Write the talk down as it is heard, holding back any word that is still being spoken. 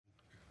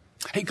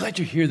Hey, glad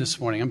you're here this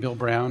morning. I'm Bill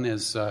Brown,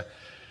 as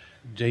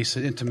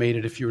Jason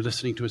intimated if you were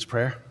listening to his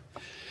prayer.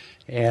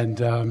 And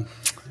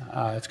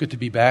it's good to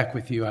be back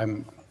with you.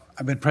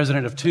 I've been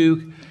president of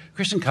 2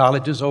 Christian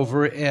colleges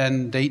over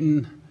in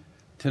Dayton,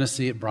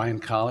 Tennessee at Bryan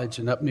College,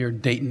 and up near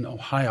Dayton,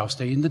 Ohio.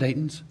 Stay in the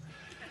Daytons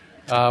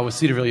with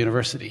Cedarville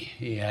University.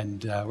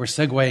 And we're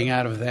segueing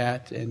out of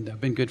that, and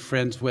I've been good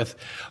friends with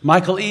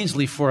Michael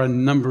Easley for a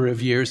number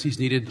of years. He's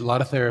needed a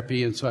lot of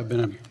therapy, and so I've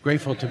been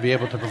grateful to be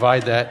able to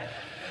provide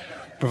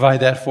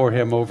that for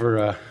him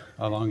over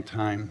a long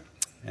time.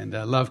 And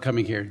I love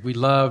coming here. We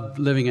love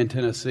living in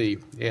Tennessee,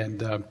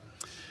 and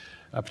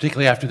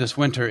particularly after this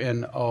winter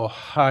in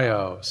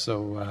Ohio.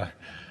 So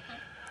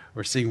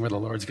we're seeing where the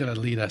Lord's going to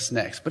lead us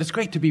next. But it's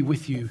great to be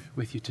with you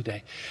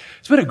today.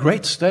 It's been a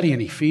great study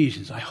in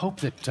Ephesians. I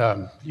hope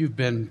that you've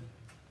been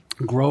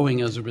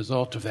growing as a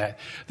result of that.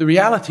 The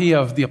reality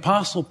of the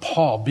Apostle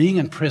Paul being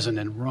in prison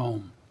in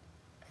Rome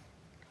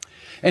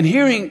and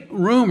hearing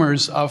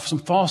rumors of some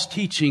false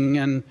teaching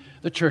in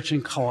the church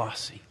in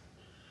Colossae.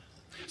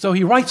 So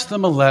he writes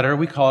them a letter,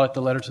 we call it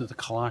the letter to the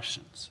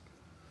Colossians,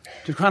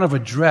 to kind of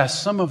address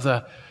some of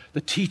the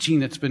teaching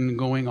that's been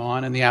going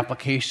on and the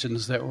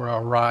applications that were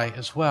awry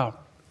as well.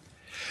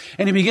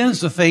 And he begins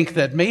to think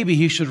that maybe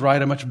he should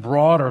write a much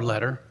broader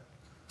letter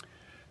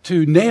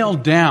to nail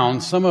down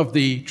some of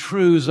the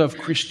truths of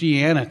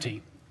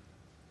Christianity.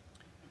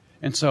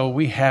 And so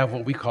we have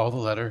what we call the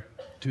letter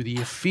to the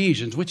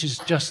Ephesians, which is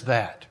just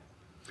that.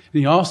 And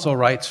he also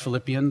writes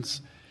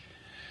Philippians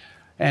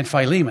and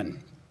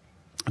Philemon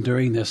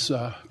during this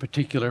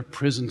particular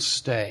prison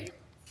stay.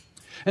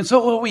 And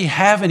so what we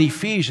have in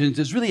Ephesians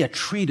is really a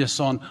treatise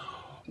on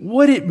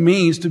what it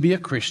means to be a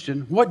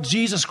Christian, what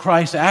Jesus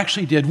Christ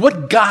actually did,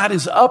 what God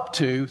is up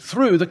to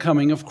through the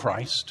coming of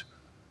Christ,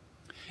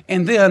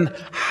 and then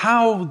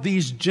how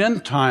these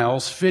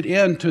Gentiles fit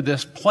into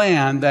this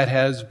plan that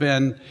has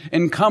been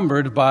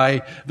encumbered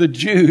by the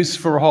Jews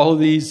for all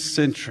these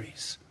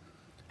centuries.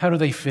 How do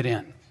they fit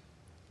in?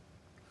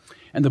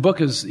 And the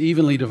book is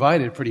evenly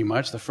divided pretty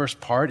much. The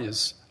first part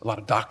is a lot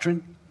of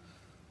doctrine.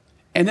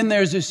 And then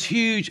there's this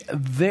huge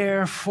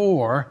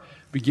therefore,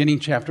 beginning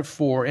chapter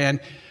 4. And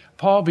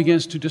Paul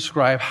begins to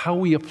describe how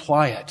we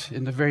apply it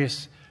in the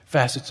various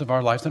facets of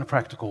our lives in a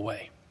practical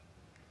way.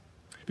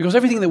 Because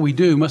everything that we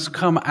do must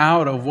come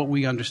out of what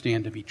we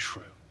understand to be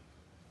true.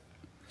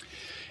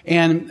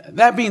 And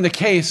that being the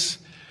case,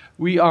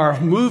 we are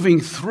moving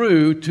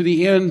through to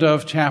the end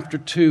of chapter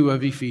 2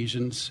 of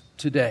Ephesians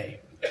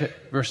today,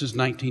 verses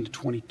 19 to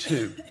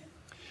 22.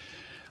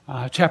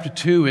 Chapter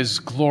 2 is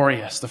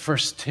glorious. The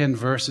first 10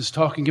 verses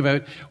talking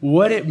about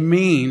what it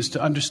means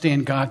to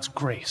understand God's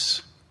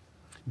grace.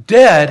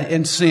 Dead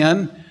in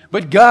sin,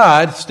 but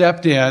God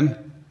stepped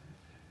in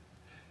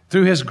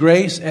through His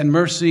grace and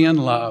mercy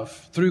and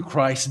love. Through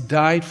Christ,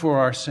 died for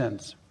our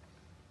sins.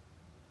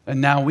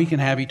 And now we can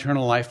have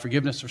eternal life,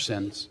 forgiveness of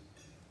sins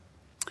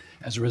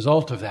as a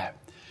result of that.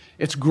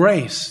 It's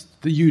grace,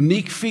 the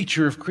unique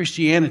feature of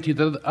Christianity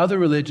that other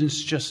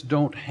religions just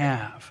don't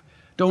have,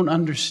 don't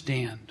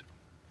understand.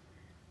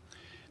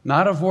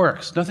 Not of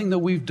works, nothing that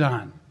we've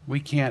done. We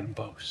can't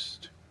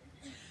boast.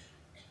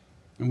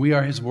 And we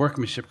are His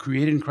workmanship,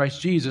 created in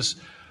Christ Jesus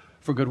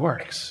for good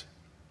works.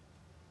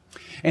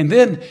 And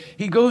then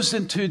he goes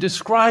into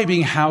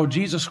describing how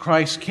Jesus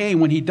Christ came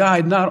when He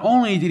died. Not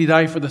only did He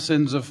die for the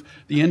sins of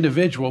the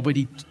individual, but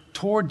He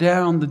tore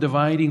down the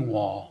dividing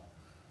wall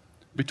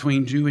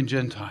between Jew and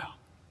Gentile.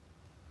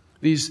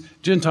 These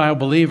Gentile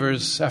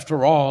believers,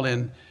 after all,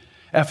 in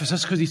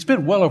Ephesus, because He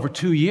spent well over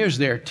 2 years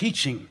there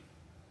teaching.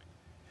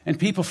 And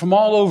people from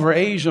all over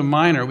Asia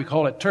Minor, we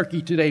call it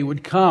Turkey today,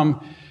 would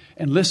come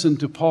and listen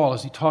to Paul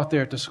as he taught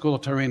there at the School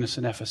of Tyrannus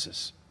in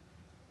Ephesus,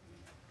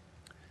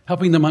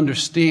 helping them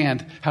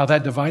understand how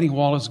that dividing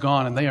wall is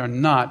gone and they are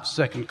not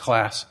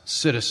second-class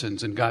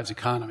citizens in God's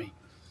economy.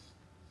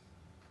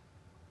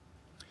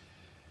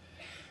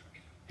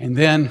 And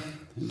then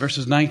in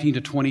verses 19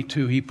 to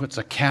 22, he puts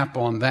a cap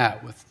on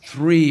that with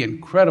 3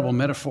 incredible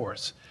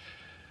metaphors,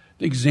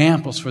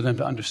 examples for them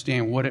to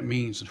understand what it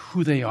means and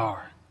who they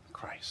are in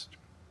Christ.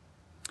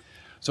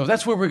 So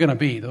that's where we're going to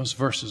be, those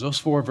verses, those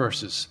 4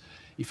 verses.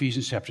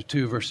 Ephesians chapter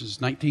 2,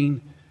 verses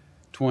 19,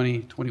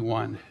 20,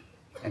 21,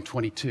 and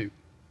 22.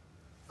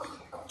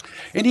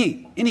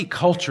 Any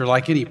culture,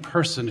 like any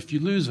person, if you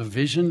lose a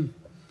vision,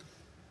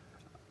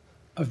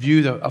 a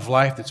view of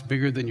life that's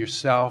bigger than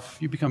yourself,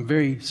 you become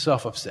very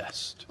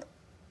self-obsessed.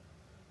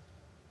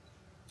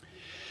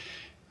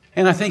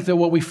 And I think that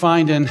what we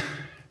find in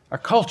our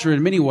culture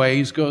in many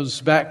ways goes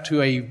back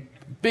to a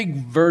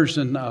big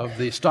version of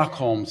the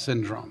Stockholm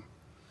Syndrome.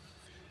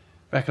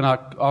 Back on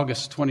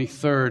August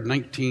 23rd,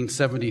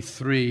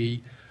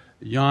 1973,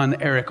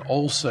 Jan Erik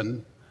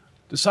Olsson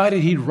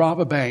decided he'd rob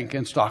a bank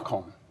in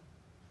Stockholm.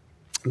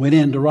 Went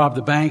in to rob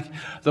the bank.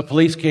 The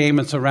police came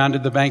and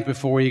surrounded the bank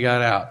before he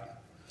got out.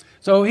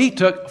 So he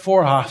took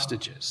 4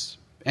 hostages,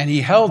 and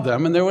he held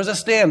them, and there was a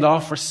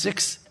standoff for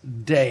 6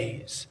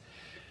 days.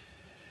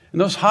 And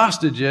those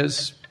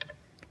hostages,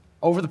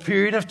 over the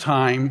period of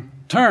time,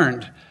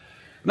 turned,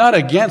 not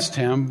against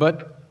him,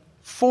 but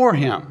for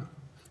him.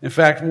 In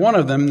fact, one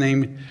of them,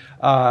 named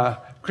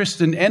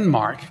Kristen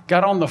Enmark,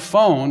 got on the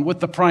phone with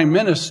the Prime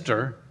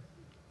Minister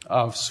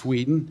of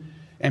Sweden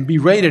and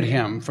berated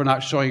him for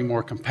not showing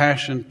more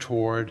compassion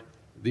toward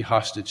the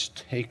hostage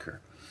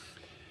taker.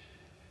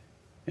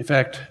 In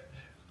fact,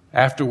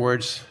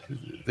 afterwards,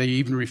 they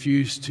even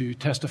refused to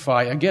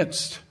testify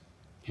against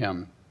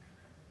him.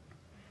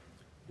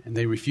 And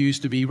they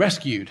refused to be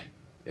rescued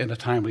in a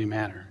timely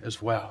manner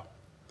as well.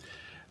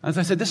 As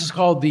I said, this is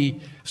called the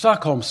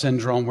Stockholm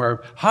Syndrome,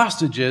 where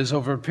hostages,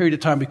 over a period of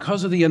time,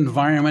 because of the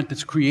environment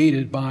that's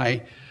created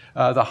by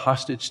the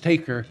hostage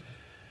taker,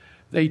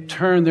 they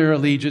turn their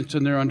allegiance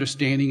and their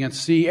understanding and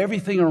see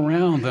everything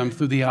around them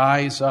through the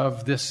eyes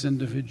of this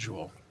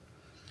individual.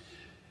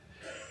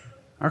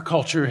 Our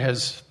culture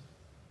has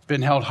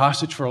been held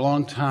hostage for a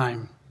long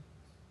time,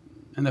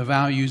 and the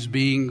values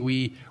being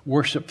we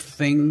worship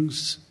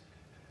things,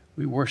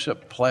 we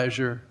worship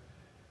pleasure,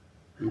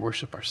 we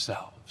worship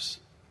ourselves.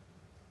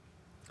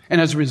 And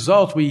as a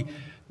result, we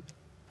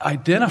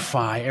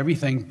identify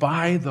everything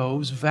by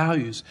those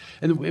values,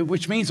 and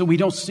which means that we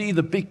don't see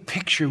the big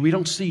picture, we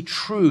don't see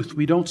truth,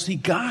 we don't see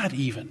God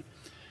even,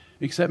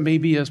 except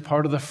maybe as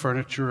part of the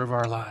furniture of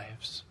our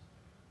lives.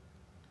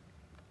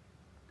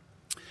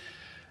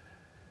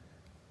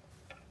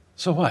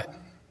 So what?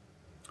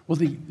 Well,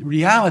 the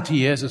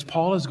reality is, as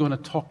Paul is going to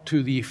talk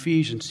to the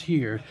Ephesians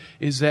here,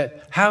 is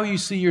that how you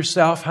see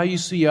yourself, how you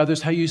see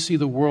others, how you see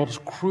the world is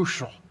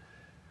crucial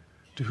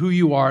to who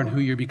you are and who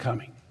you're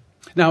becoming.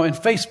 Now, in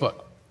Facebook,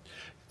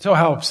 so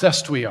how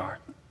obsessed we are.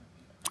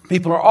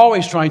 People are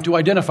always trying to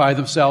identify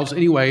themselves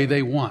any way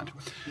they want.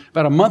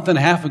 About a month and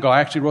a half ago,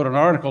 I actually wrote an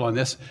article on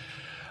this.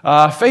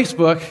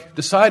 Facebook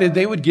decided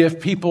they would give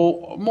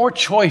people more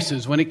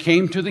choices when it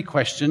came to the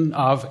question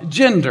of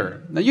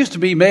gender. Now, it used to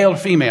be male or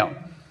female.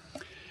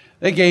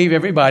 They gave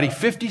everybody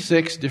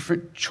 56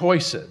 different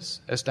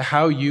choices as to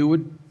how you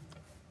would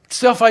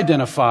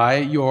self-identify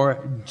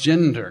your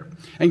gender.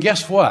 And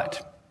guess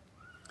what?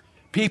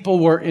 People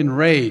were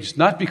enraged,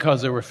 not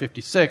because there were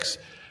 56.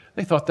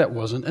 They thought that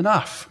wasn't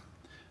enough.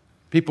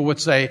 People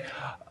would say,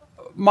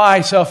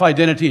 my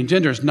self-identity and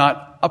gender is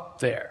not up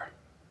there.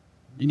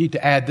 You need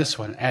to add this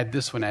one, add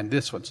this one, add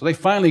this one. So they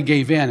finally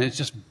gave in, and it's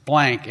just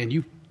blank, and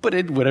you put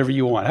in whatever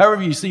you want.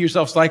 However you see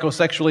yourself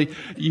psychosexually,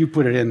 you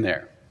put it in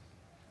there.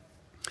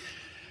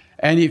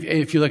 And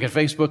if you look at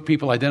Facebook,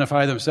 people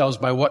identify themselves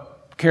by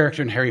what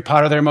character in Harry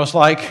Potter they're most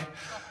like,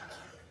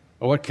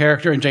 or what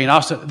character in Jane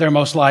Austen they're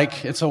most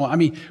like, and so on. I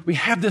mean, we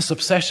have this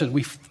obsession.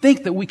 We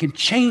think that we can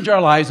change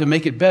our lives and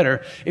make it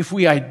better if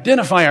we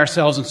identify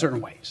ourselves in certain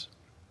ways.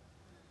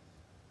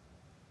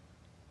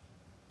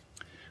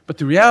 But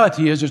the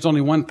reality is there's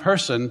only one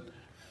person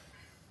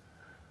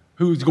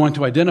who's going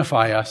to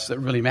identify us that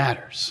really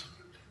matters.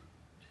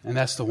 And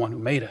that's the one who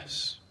made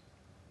us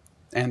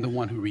and the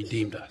one who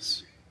redeemed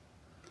us.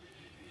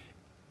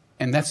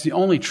 And that's the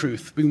only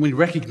truth. When we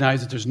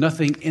recognize that there's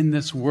nothing in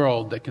this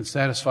world that can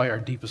satisfy our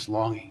deepest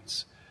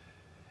longings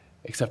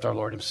except our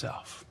Lord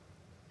himself.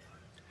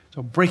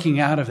 So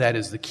breaking out of that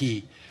is the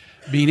key.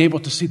 Being able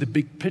to see the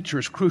big picture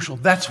is crucial.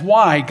 That's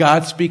why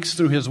God speaks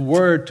through his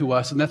word to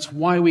us, and that's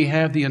why we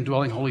have the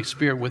indwelling Holy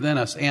Spirit within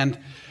us and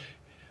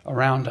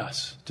around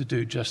us to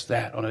do just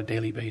that on a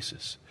daily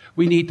basis.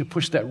 We need to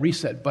push that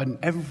reset button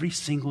every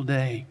single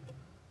day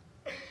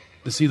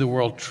to see the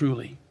world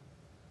truly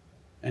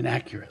and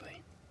accurately.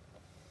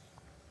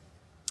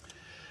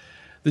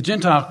 The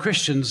Gentile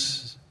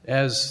Christians,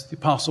 as the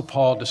Apostle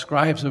Paul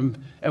describes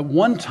them, at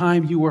one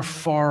time you were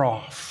far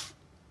off,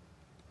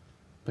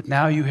 but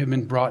now you have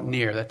been brought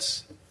near.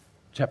 That's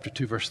chapter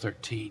 2, verse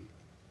 13.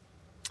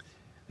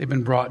 They've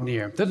been brought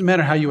near. It doesn't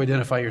matter how you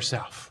identify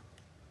yourself.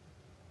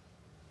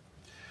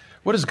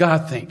 What does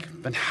God think?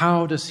 And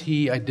how does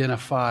he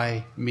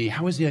identify me?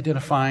 How is he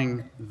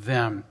identifying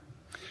them?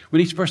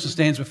 When each person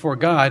stands before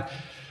God,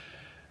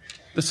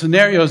 the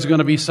scenario is going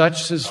to be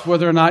such as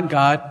whether or not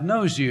God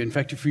knows you. In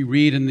fact, if we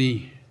read in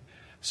the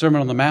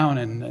Sermon on the Mount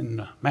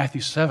in Matthew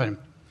 7,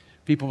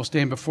 people will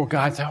stand before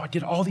God and say, I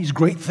did all these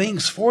great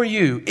things for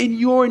you in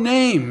your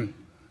name.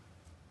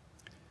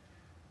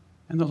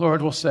 And the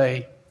Lord will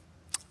say,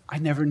 I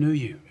never knew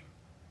you.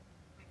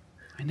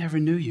 I never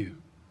knew you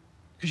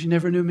because you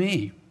never knew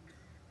me.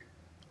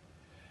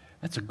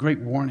 That's a great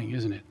warning,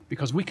 isn't it?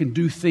 Because we can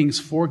do things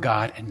for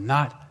God and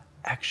not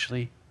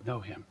actually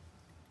know him.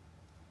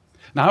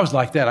 Now, I was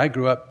like that. I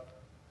grew up,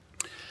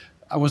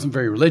 I wasn't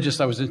very religious.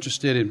 I was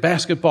interested in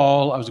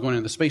basketball. I was going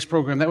into the space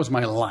program. That was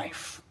my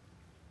life.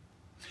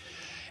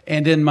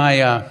 And in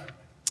my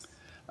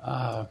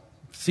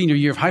senior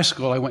year of high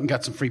school, I went and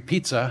got some free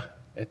pizza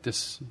at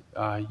this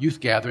youth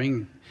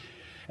gathering.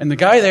 And the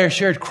guy there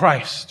shared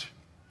Christ.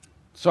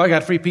 So I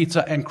got free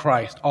pizza and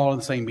Christ all in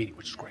the same meeting,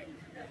 which is great.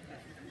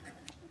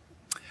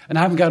 And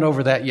I haven't gotten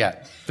over that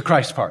yet, the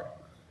Christ part.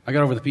 I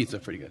got over the pizza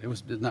pretty good. It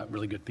was not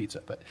really good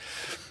pizza, But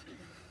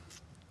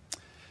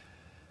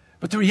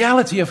the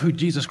reality of who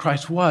Jesus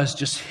Christ was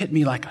just hit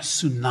me like a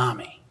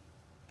tsunami.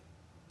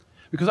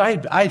 Because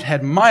I'd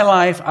had my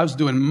life, I was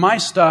doing my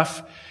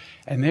stuff,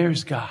 and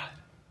there's God.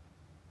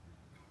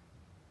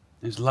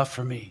 and his love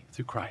for me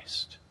through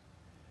Christ.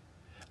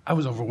 I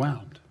was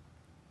overwhelmed.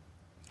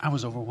 I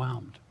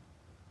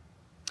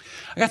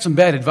got some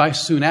bad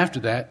advice soon after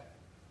that.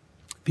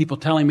 People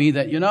telling me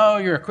that,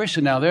 you're a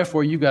Christian now,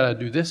 therefore you've got to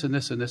do this and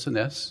this and this and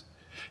this.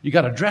 You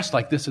got to dress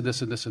like this and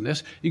this and this and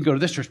this. You can go to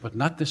this church, but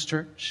not this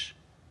church.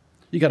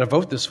 You got to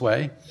vote this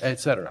way,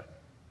 etc.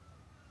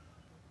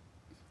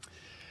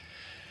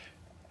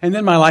 And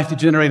then my life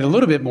degenerated a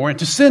little bit more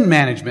into sin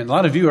management. A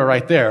lot of you are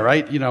right there,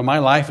 right? My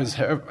life is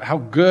how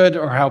good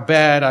or how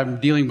bad I'm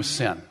dealing with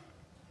sin.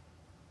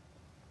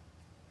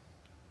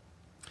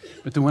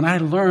 But then when I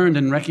learned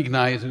and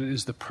recognized that it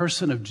is the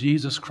person of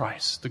Jesus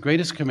Christ, the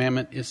greatest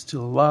commandment is to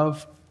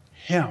love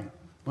him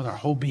with our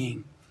whole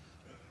being,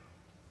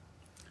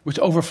 which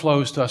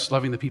overflows to us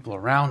loving the people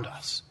around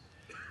us.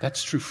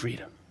 That's true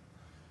freedom.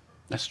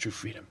 That's true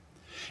freedom.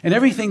 And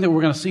everything that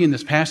we're going to see in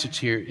this passage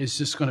here is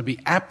just going to be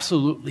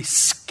absolutely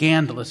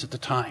scandalous at the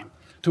time.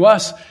 To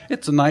us,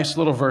 it's a nice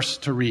little verse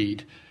to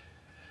read.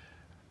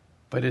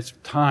 But at the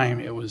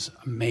time, it was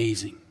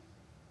amazing,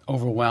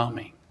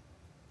 overwhelming,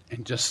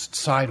 and just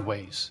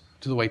sideways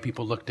to the way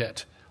people looked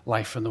at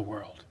life in the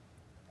world.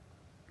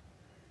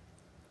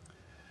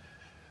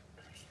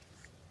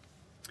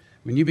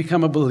 When you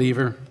become a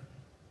believer,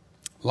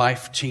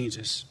 life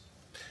changes.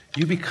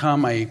 You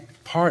become a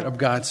part of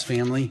God's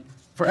family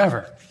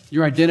forever.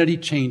 Your identity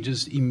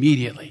changes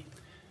immediately.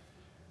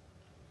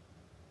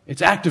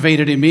 It's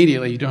activated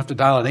immediately. You don't have to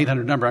dial an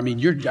 800 number.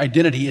 Your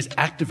identity is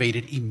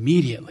activated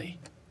immediately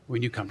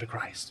when you come to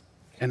Christ.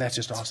 And that's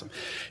just awesome.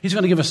 He's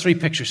going to give us 3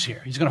 pictures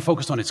here. He's going to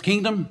focus on his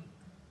kingdom,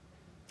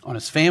 on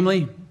his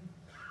family,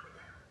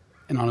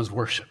 and on his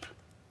worship.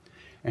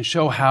 And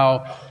show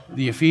how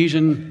the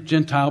Ephesian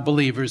Gentile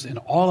believers and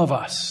all of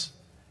us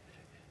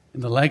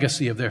in the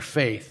legacy of their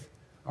faith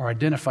are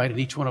identified in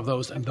each one of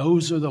those. And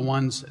those are the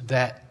ones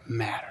that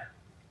matter.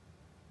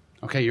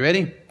 Okay, you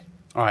ready?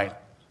 All right,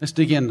 let's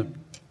dig into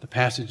the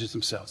passages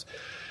themselves.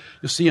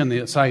 You'll see on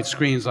the side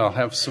screens I'll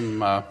have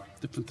some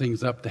different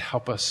things up to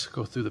help us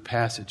go through the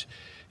passage.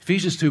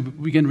 Ephesians 2,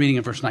 begin reading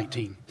in verse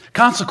 19.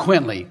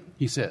 Consequently,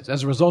 he says,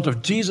 as a result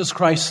of Jesus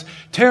Christ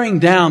tearing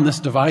down this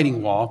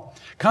dividing wall,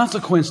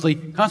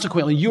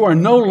 consequently, you are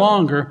no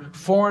longer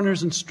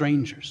foreigners and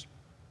strangers,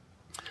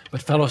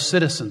 but fellow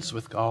citizens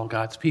with all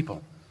God's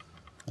people,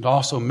 and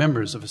also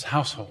members of his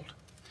household,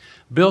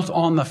 built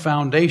on the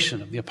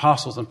foundation of the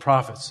apostles and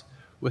prophets,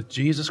 with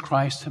Jesus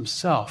Christ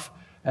himself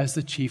as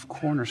the chief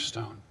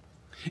cornerstone.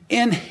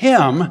 In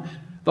him,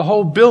 the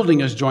whole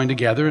building is joined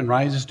together and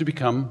rises to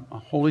become a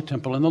holy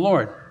temple in the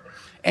Lord.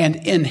 And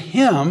in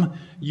him,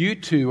 you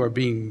two are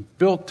being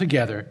built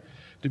together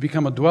to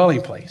become a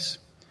dwelling place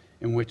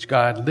in which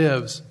God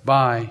lives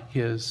by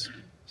his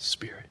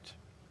Spirit.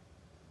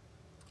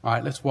 All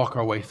right, let's walk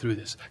our way through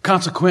this.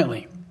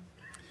 Consequently,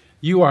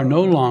 you are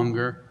no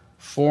longer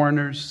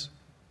foreigners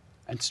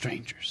and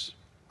strangers.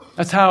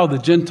 That's how the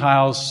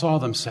Gentiles saw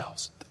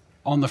themselves,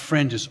 on the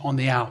fringes, on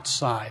the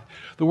outside.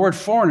 The word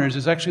foreigners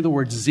is actually the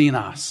word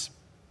xenos.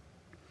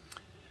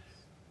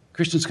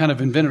 Christians kind of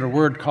invented a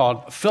word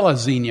called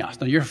philoxenios.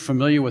 Now, you're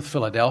familiar with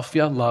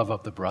Philadelphia, love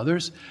of the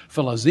brothers.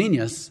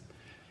 Philoxenios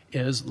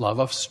is love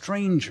of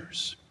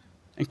strangers.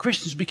 And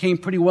Christians became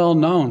pretty well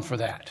known for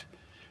that.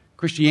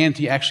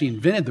 Christianity actually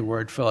invented the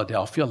word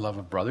Philadelphia, love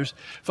of brothers.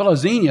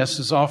 Philoxenios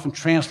is often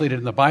translated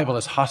in the Bible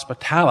as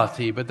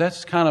hospitality, but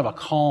that's kind of a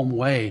calm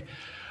way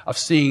of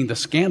seeing the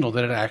scandal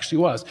that it actually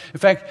was. In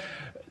fact,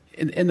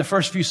 in the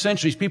first few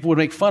centuries, people would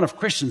make fun of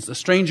Christians. The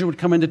stranger would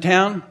come into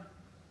town.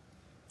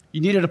 You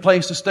needed a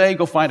place to stay,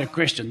 go find a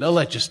Christian. They'll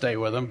let you stay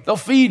with them. They'll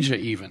feed you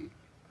even.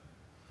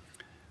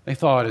 They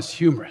thought it as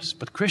humorous,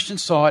 but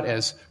Christians saw it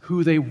as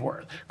who they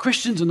were.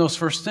 Christians in those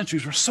first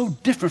centuries were so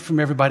different from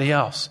everybody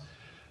else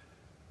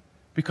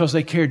because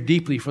they cared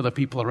deeply for the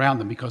people around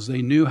them, because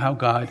they knew how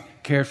God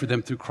cared for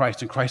them through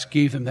Christ, and Christ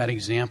gave them that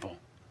example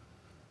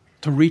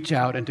to reach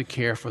out and to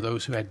care for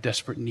those who had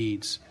desperate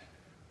needs.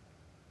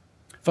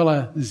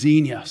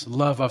 Philoxenios,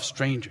 love of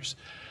strangers.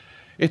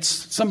 It's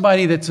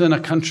somebody that's in a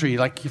country,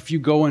 like if you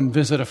go and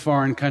visit a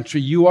foreign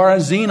country, you are a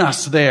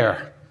xenos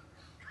there.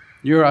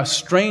 You're a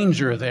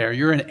stranger there.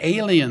 You're an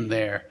alien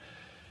there.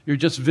 You're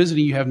just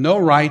visiting. You have no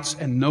rights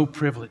and no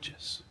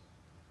privileges.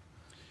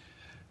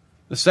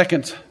 The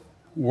second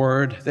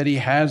word that he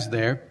has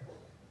there,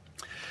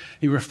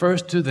 he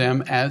refers to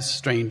them as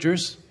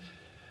strangers.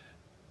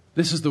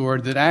 This is the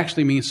word that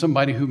actually means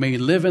somebody who may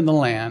live in the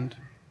land,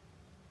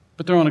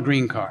 but they're on a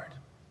green card.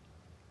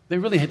 They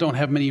really don't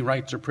have many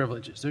rights or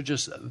privileges. They're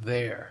just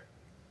there.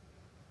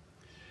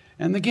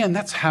 And again,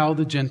 that's how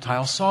the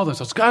Gentiles saw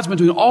themselves. God's been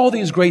doing all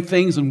these great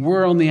things, and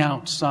we're on the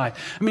outside.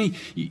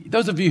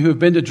 Those of you who have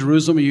been to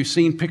Jerusalem, you've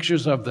seen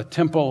pictures of the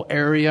temple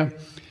area.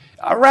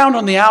 Around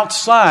on the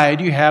outside,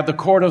 you have the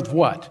court of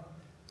what?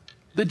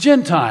 The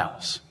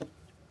Gentiles.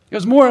 It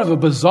was more of a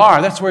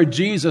bazaar. That's where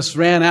Jesus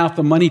ran out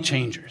the money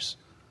changers.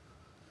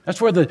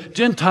 That's where the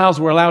Gentiles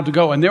were allowed to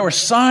go. And there were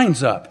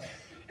signs up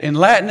in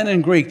Latin and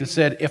in Greek that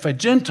said, if a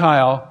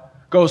Gentile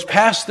goes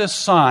past this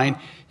sign,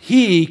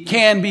 he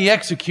can be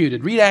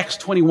executed. Read Acts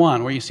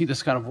 21, where you see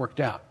this kind of worked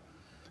out.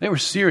 They were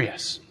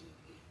serious.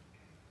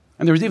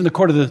 And there was even the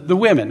court of the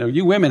women. Now,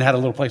 you women had a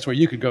little place where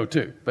you could go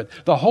too. But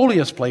the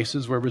holiest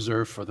places were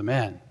reserved for the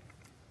men,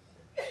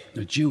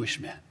 the Jewish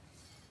men.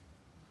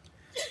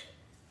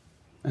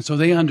 And so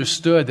they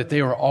understood that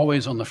they were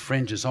always on the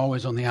fringes,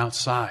 always on the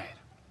outside.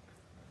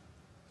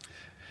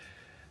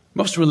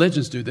 Most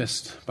religions do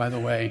this, by the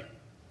way,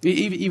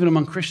 even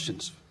among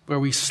Christians, where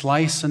we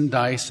slice and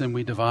dice and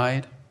we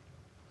divide.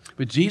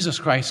 But Jesus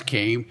Christ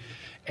came,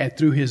 and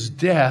through his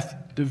death,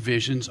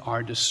 divisions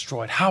are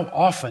destroyed. How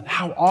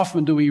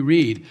often do we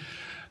read,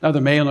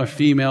 neither male nor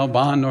female,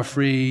 bond nor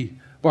free,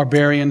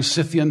 barbarian,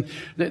 Scythian,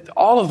 that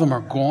all of them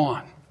are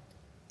gone.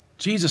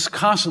 Jesus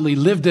constantly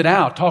lived it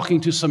out,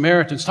 talking to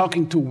Samaritans,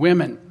 talking to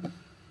women.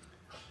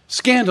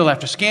 Scandal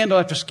after scandal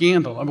after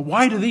scandal. I mean,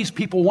 why do these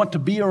people want to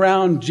be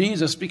around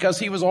Jesus? Because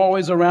he was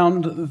always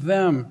around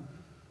them.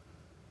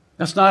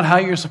 That's not how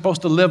you're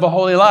supposed to live a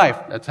holy life.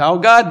 That's how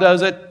God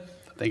does it.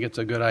 I think it's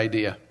a good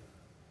idea.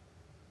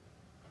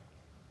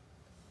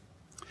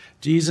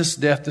 Jesus'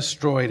 death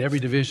destroyed every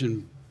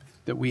division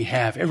that we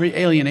have, every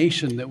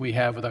alienation that we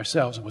have with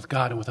ourselves and with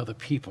God and with other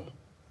people.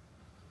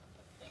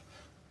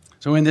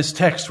 So in this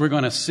text, we're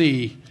going to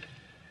see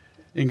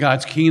in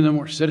God's kingdom,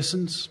 we're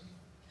citizens.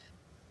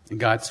 In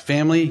God's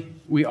family,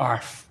 we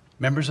are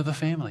members of the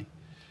family.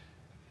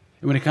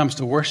 And when it comes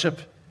to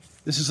worship,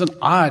 this is an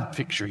odd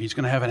picture. He's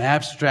going to have an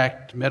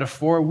abstract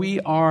metaphor. We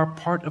are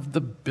part of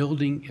the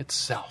building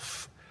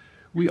itself.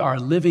 We are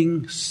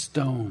living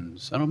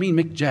stones. I don't mean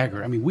Mick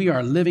Jagger. I mean, we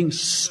are living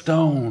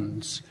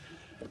stones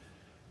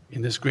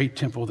in this great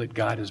temple that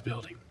God is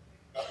building.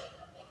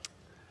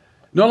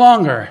 No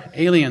longer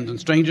aliens and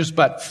strangers,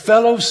 but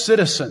fellow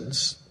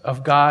citizens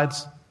of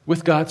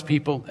with God's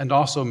people and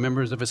also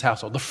members of his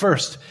household. The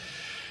first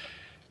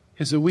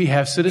is that we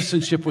have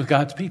citizenship with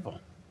God's people.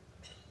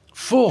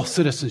 Full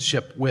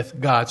citizenship with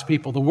God's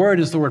people. The word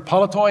is the word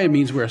politoi. It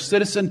means we're a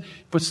citizen.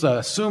 Puts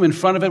the sum in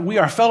front of it. We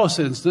are fellow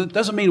citizens. It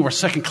doesn't mean we're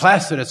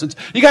second-class citizens.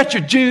 You got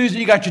your Jews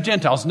and you got your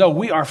Gentiles. No,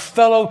 we are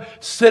fellow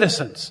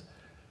citizens.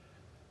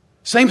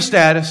 Same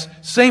status,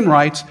 same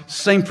rights,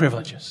 same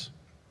privileges.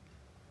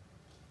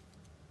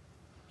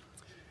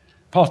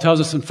 Paul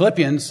tells us in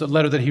Philippians, the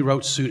letter that he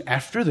wrote soon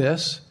after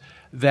this,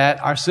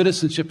 that our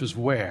citizenship is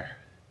where?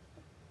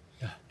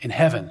 In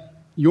heaven.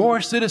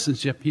 Your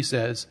citizenship, he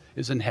says,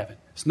 is in heaven.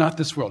 It's not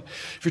this world.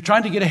 If you're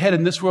trying to get ahead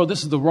in this world,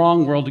 this is the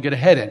wrong world to get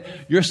ahead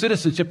in. Your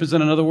citizenship is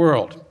in another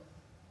world.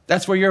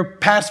 That's where your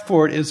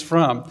passport is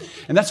from.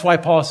 And that's why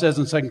Paul says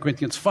in 2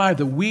 Corinthians 5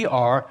 that we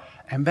are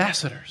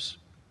ambassadors.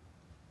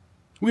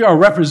 We are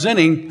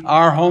representing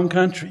our home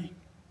country.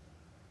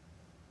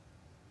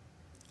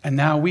 And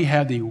now we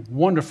have the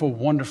wonderful,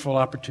 wonderful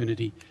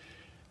opportunity,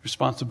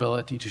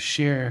 responsibility to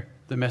share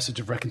the message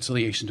of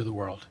reconciliation to the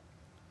world,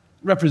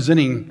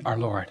 representing our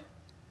Lord.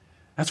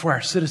 That's where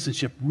our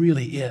citizenship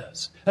really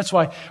is. That's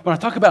why when I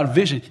talk about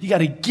vision, you got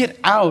to get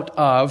out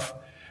of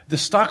the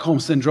Stockholm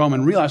Syndrome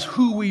and realize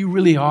who we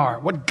really are,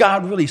 what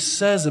God really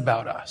says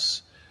about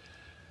us.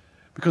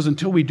 Because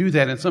until we do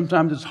that, and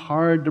sometimes it's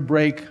hard to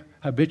break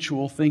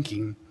habitual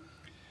thinking,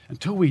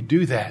 until we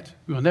do that,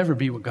 we will never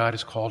be what God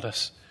has called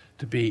us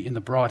to be in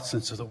the broad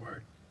sense of the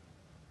word.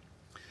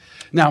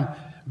 Now,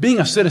 being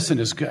a citizen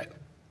is good.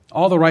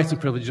 All the rights and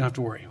privileges, you don't have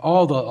to worry.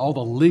 All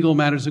the legal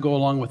matters that go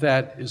along with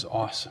that is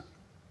awesome.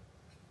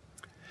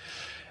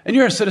 And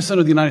you're a citizen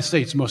of the United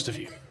States, most of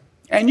you.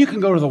 And you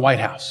can go to the White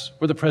House,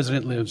 where the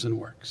president lives and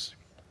works.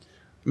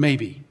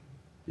 Maybe.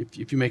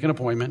 If you make an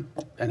appointment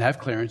and have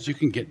clearance, you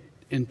can get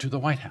into the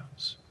White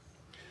House.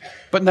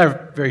 But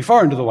not very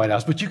far into the White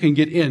House, but you can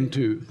get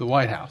into the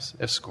White House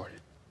escorted.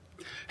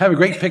 I have a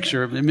great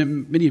picture,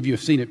 many of you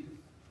have seen it,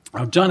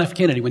 of John F.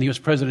 Kennedy when he was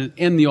president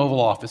in the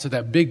Oval Office at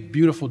that big,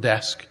 beautiful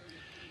desk.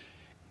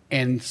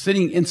 And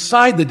sitting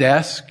inside the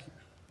desk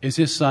is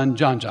his son,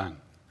 John.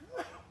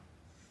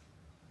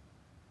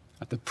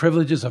 At the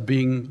privileges of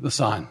being the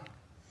son.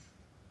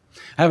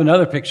 I have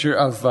another picture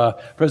of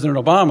President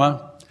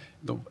Obama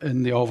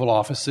in the Oval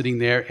Office sitting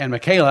there, and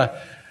Michaela,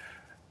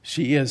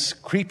 she is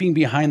creeping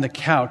behind the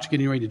couch,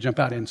 getting ready to jump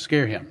out and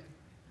scare him.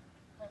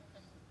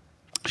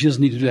 She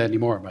doesn't need to do that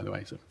anymore, by the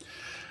way.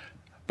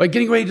 But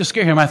getting ready to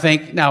scare him, I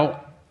think,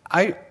 now,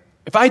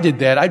 if I did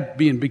that, I'd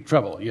be in big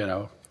trouble, you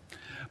know.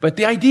 But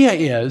the idea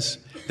is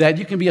that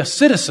you can be a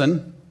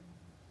citizen,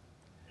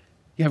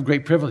 you have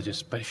great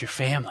privileges, but if you're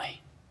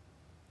family,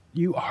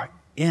 you are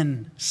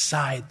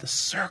inside the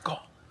circle.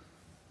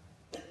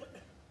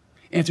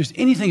 And if there's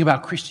anything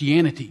about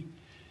Christianity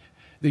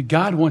that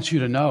God wants you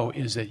to know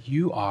is that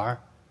you are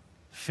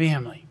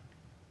family.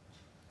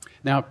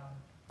 Now,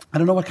 I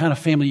don't know what kind of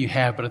family you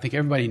have, but I think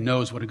everybody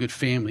knows what a good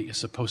family is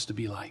supposed to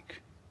be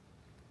like.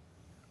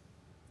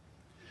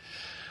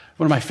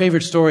 One of my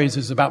favorite stories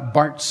is about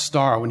Bart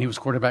Starr when he was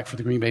quarterback for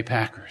the Green Bay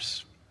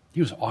Packers. He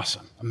was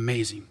awesome,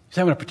 amazing. He's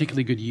having a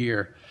particularly good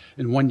year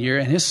in one year,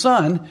 and his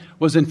son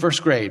was in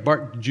first grade,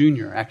 Bart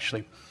Jr.,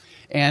 actually.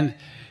 And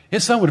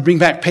his son would bring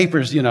back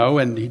papers, you know,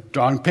 and he'd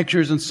draw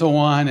pictures and so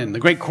on, and the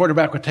great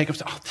quarterback would take them,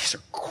 oh, these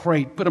are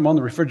great, put them on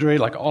the refrigerator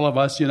like all of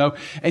us, you know,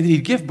 and then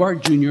he'd give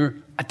Bart Jr.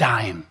 a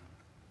dime.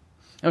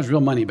 That was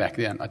real money back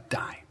then, a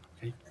dime.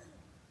 Okay?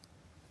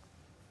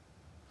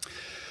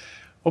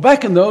 Well,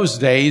 back in those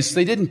days,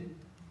 they didn't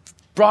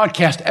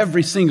broadcast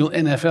every single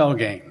NFL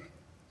game,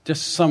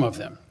 just some of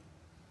them.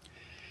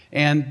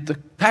 And the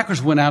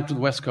Packers went out to the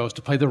West Coast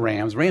to play the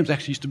Rams. The Rams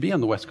actually used to be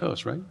on the West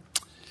Coast, right?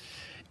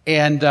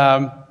 And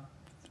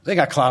they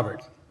got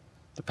clobbered.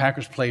 The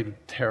Packers played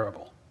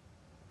terrible.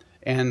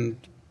 And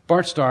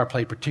Bart Starr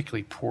played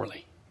particularly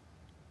poorly.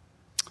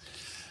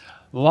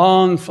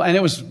 And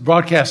it was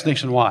broadcast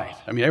nationwide.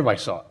 I mean, everybody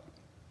saw it.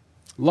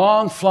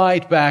 Long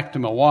flight back to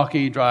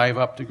Milwaukee, drive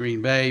up to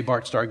Green Bay.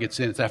 Bart Starr gets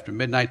in. It's after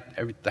midnight.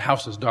 The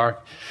house is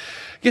dark.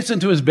 Gets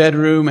into his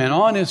bedroom, and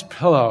on his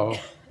pillow,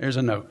 there's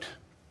a note.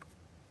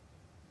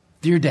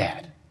 Dear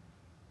Dad,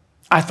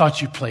 I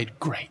thought you played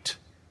great.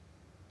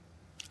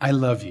 I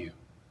love you,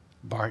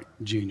 Bart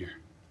Jr.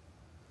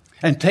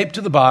 And taped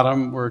to the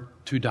bottom were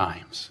 2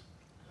 dimes.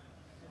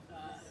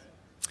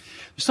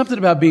 There's something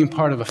about being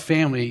part of a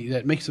family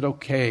that makes it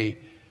okay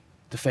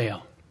to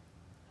fail,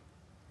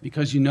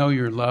 because you know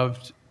you're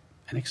loved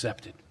and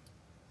accepted.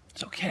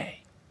 It's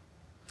okay.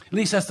 At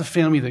least that's the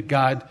family that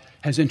God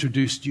has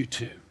introduced you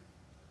to.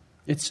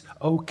 It's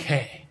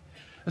okay.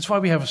 That's why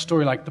we have a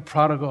story like the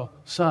prodigal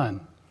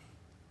son.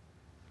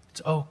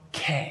 It's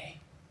okay.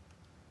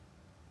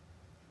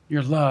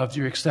 You're loved,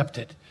 you're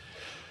accepted.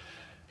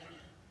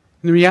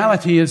 And the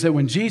reality is that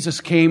when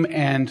Jesus came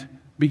and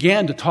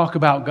began to talk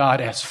about God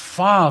as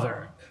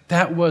Father,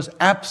 that was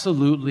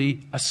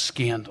absolutely a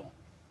scandal.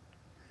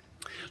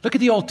 Look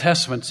at the Old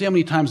Testament. See how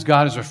many times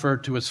God is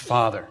referred to as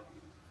Father.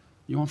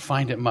 You won't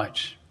find it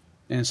much.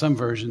 And in some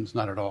versions,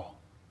 not at all.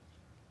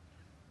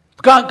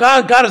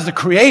 God is the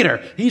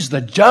creator. He's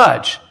the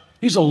judge.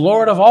 He's the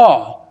Lord of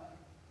all.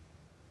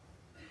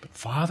 But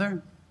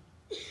Father?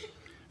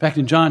 Back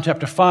in John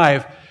chapter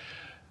 5,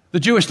 the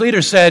Jewish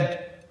leader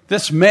said,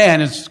 this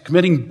man is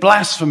committing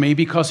blasphemy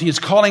because he is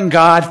calling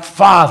God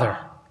Father.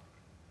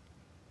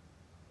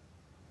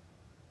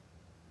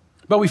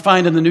 But we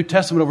find in the New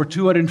Testament over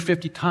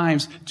 250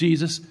 times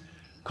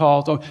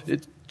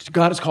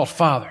God is called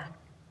Father.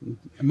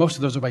 And most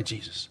of those are by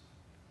Jesus.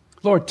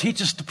 Lord,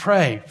 teach us to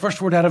pray.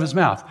 First word out of his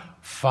mouth,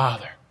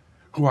 Father,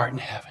 who art in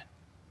heaven.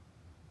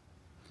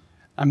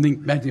 I'm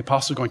the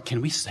apostle going,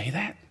 can we say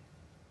that?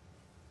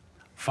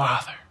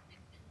 Father.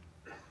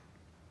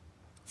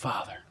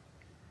 Father.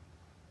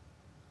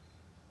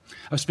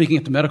 I was speaking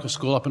at the medical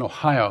school up in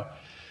Ohio.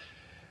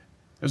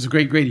 It was a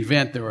great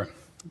event.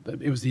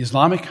 It was the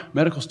Islamic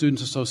Medical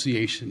Students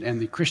Association and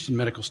the Christian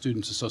Medical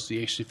Students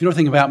Association. If you know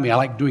anything about me, I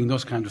like doing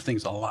those kinds of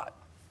things a lot.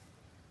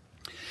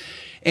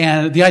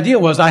 And the idea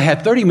was I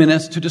had 30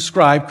 minutes to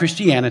describe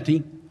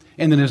Christianity,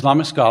 and an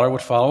Islamic scholar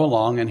would follow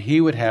along, and he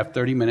would have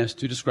 30 minutes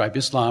to describe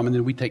Islam, and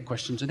then we'd take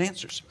questions and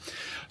answers.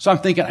 So I'm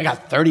thinking, I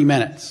got 30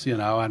 minutes,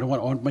 I don't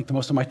want to make the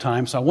most of my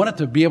time, so I wanted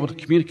to be able to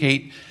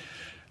communicate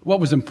what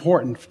was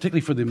important,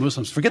 particularly for the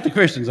Muslims. Forget the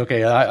Christians,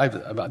 okay,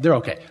 they're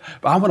okay.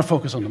 But I want to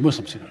focus on the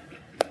Muslims.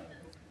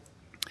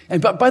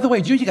 And by the way,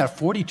 you got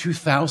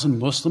 42,000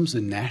 Muslims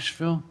in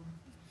Nashville?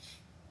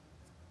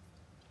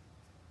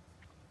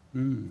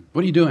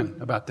 What are you doing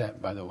about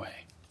that, by the way?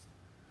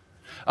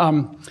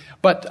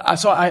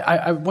 So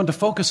I want to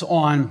focus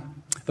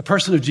on the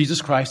person of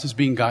Jesus Christ as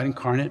being God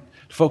incarnate,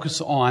 to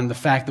focus on the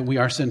fact that we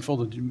are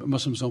sinful. The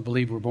Muslims don't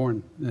believe we're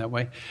born in that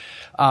way.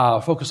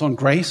 Focus on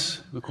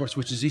grace, of course,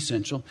 which is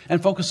essential,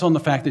 and focus on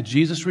the fact that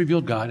Jesus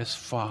revealed God as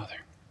Father.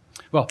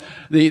 Well,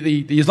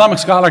 the Islamic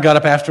scholar got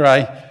up after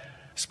I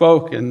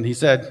spoke, and he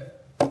said,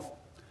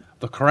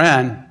 the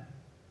Quran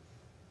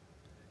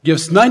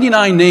gives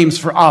 99 names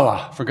for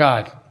Allah, for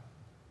God.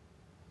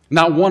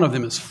 Not one of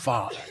them is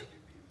Father.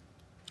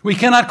 We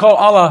cannot call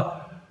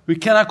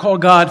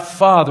God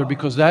Father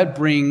because that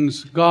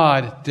brings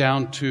God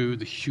down to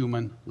the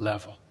human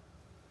level.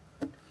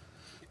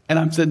 And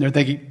I'm sitting there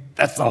thinking,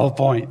 that's the whole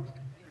point.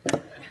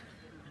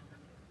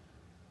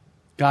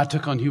 God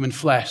took on human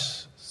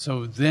flesh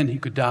so then he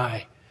could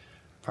die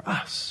for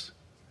us.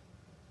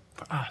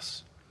 For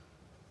us.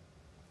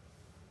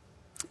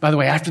 By the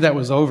way, after that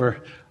was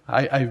over,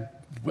 I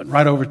went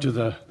right over to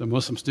the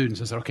Muslim students.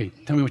 I said, okay,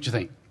 tell me what you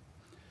think.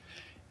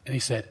 And he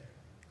said,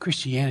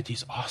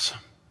 Christianity's awesome.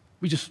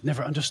 We just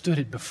never understood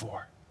it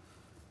before.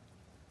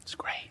 It's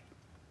great.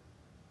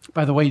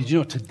 By the way, did you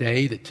know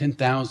today that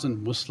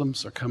 10,000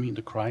 Muslims are coming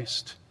to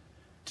Christ?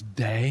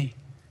 Today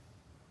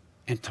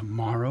and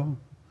tomorrow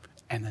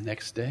and the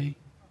next day,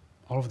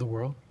 all over the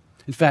world.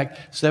 In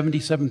fact,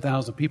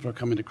 77,000 people are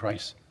coming to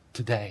Christ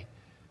today,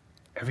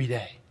 every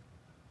day.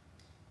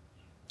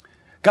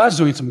 God's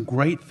doing some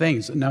great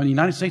things. Now, in the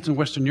United States and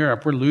Western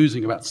Europe, we're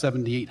losing about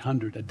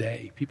 7,800 a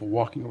day, people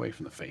walking away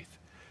from the faith.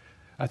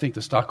 I think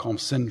the Stockholm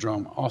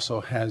Syndrome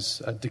also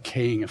has a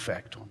decaying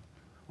effect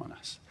on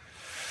us.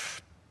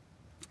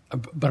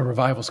 But a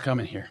revival's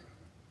coming here.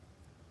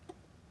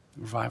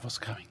 A revival's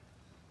coming.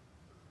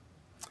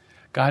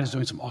 God is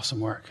doing some awesome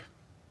work.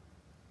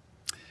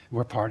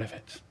 We're part of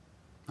it.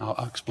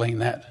 I'll explain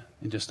that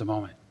in just a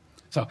moment.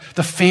 So,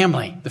 the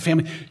family,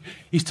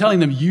 he's telling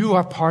them, you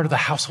are part of the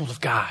household of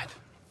God.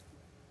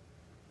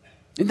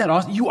 Isn't that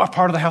awesome? You are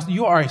part of the house.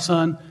 You are a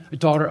son, a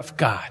daughter of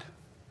God.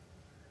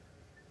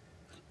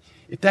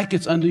 If that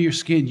gets under your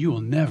skin, you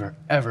will never,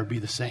 ever be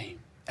the same.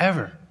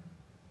 Ever.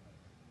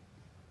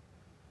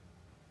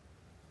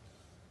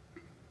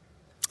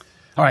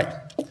 All right.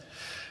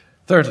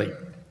 Thirdly,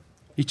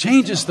 he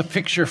changes the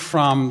picture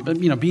from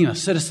being a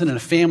citizen in a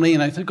family,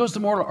 and it goes to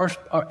more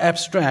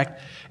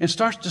abstract and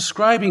starts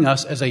describing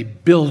us as a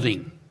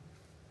building.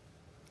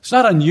 It's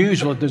not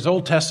unusual. There's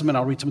Old Testament.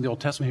 I'll read some of the Old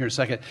Testament here in a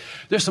second.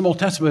 There's some Old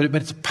Testament,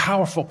 but it's a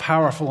powerful,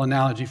 powerful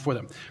analogy for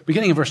them.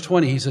 Beginning in verse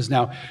 20, he says,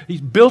 now, he's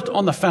built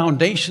on the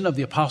foundation of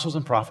the apostles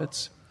and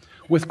prophets,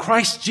 with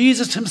Christ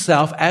Jesus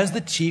himself as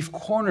the chief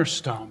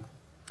cornerstone.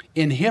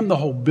 In him, the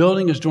whole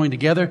building is joined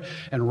together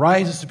and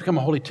rises to become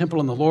a holy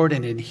temple in the Lord.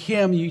 And in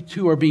him, you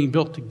two are being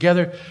built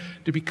together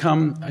to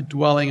become a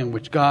dwelling in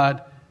which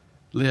God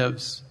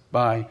lives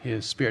by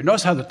his Spirit.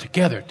 Notice how the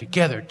together.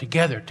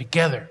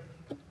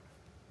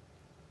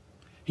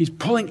 He's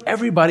pulling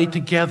everybody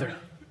together.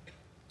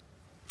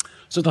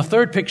 So the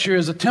third picture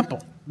is a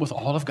temple with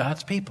all of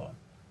God's people.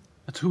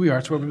 That's who we are.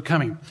 That's where we're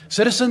becoming.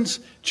 Citizens,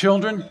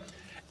 children,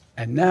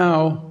 and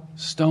now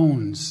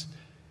stones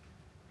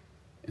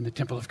in the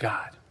temple of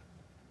God.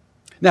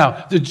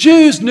 Now, the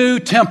Jews knew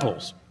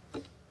temples.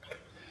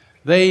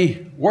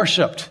 They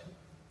worshiped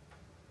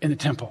in the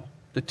temple.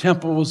 The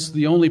temple was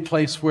the only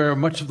place where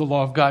much of the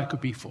law of God could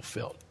be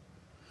fulfilled.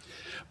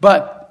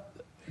 But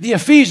the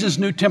Ephesians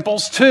knew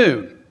temples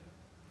too.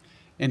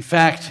 In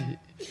fact,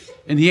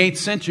 in the 8th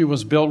century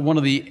was built one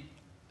of the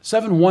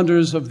 7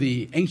 wonders of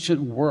the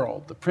ancient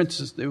world.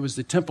 It was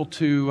the temple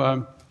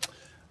to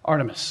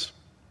Artemis.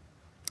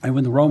 And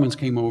when the Romans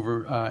came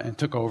over and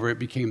took over, it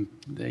became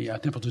the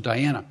temple to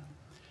Diana.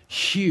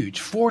 Huge,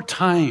 4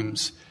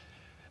 times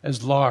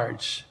as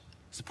large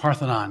as the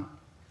Parthenon.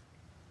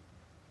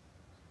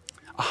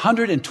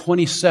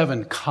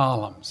 127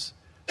 columns,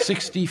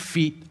 60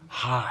 feet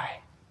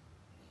high.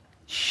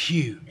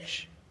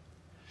 Huge.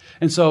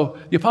 And so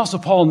the Apostle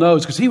Paul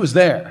knows, because he was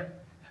there,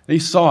 he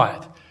saw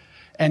it,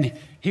 and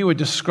he would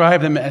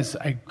describe them as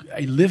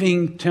a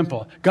living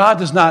temple. God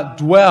does not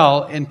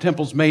dwell in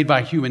temples made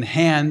by human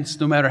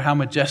hands, no matter how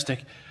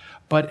majestic,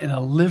 but in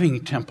a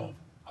living temple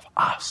of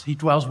us. He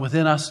dwells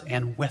within us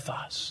and with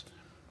us.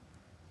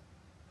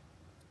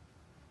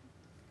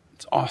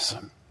 It's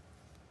awesome.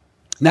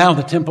 Now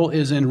the temple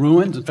is in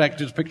ruins. In fact,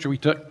 there's a picture we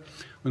took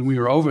when we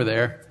were over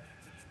there.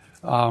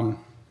 Not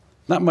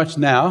much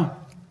now.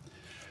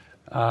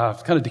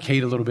 It's kind of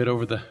decayed a little bit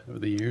over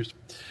the years.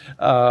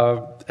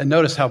 And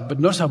notice how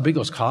big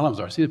those columns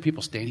are. See the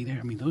people standing there?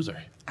 I mean, those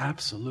are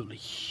absolutely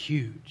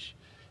huge,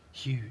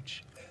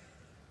 huge.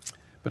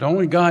 But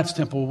only God's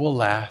temple will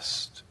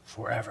last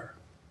forever.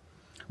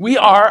 We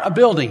are a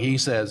building, he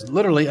says,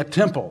 literally a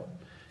temple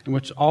in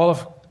which all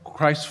of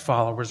Christ's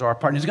followers are a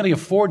part. And he's going to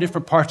give 4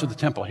 different parts of the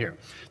temple here.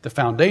 The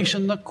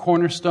foundation, the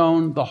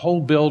cornerstone, the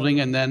whole building,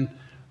 and then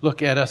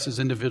look at us as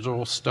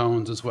individual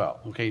stones as well.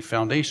 Okay,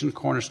 foundation,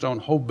 cornerstone,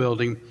 whole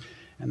building,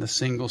 and the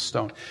single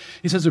stone.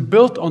 He says they're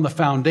built on the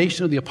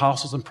foundation of the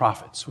apostles and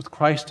prophets, with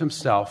Christ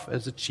himself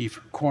as the chief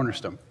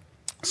cornerstone.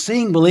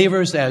 Seeing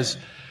believers as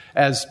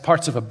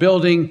parts of a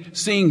building,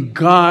 seeing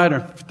God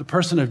or the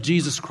person of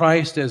Jesus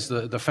Christ as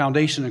the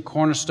foundation and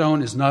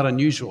cornerstone is not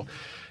unusual.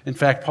 In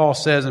fact, Paul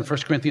says in 1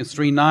 Corinthians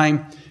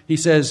 3:9, he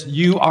says,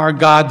 you are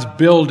God's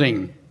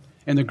building.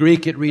 In the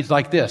Greek, it reads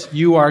like this: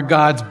 you are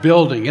God's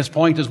building. His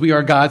point is we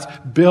are God's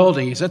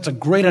building. He says that's a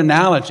great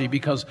analogy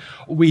because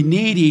we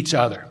need each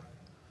other.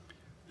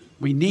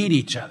 We need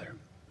each other.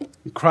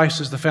 And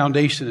Christ is the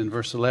foundation in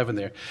verse 11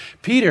 there.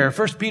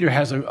 1 Peter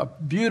has a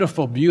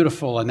beautiful,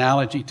 beautiful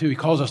analogy too. He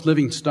calls us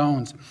living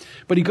stones.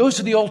 But he goes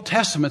to the Old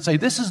Testament and says,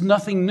 this is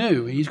nothing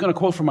new. He's going to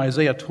quote from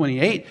Isaiah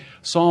 28,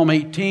 Psalm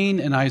 18,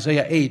 and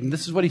Isaiah 8. And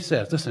this is what he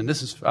says. Listen,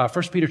 this is 1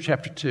 Peter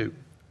chapter 2.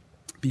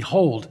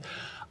 Behold,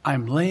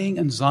 I'm laying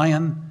in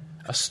Zion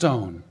a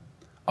stone,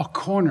 a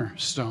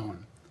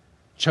cornerstone,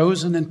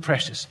 chosen and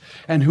precious,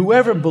 and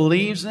whoever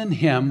believes in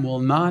him will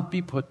not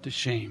be put to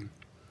shame.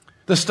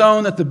 The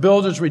stone that the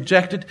builders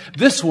rejected,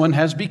 this one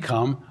has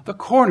become the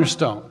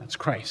cornerstone. That's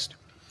Christ.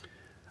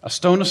 A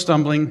stone of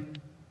stumbling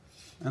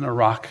and a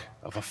rock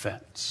of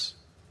offense.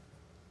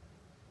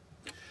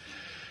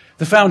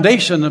 The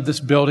foundation of this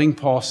building,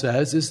 Paul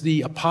says, is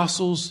the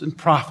apostles and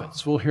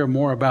prophets. We'll hear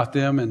more about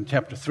them in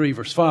chapter 3,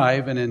 verse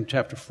 5, and in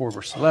chapter 4,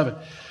 verse 11.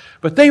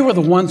 But they were the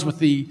ones with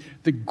the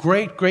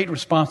great, great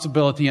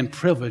responsibility and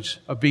privilege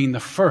of being the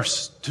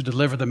first to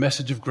deliver the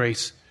message of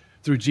grace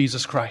through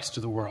Jesus Christ to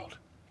the world.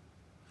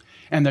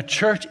 And the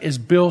church is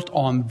built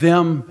on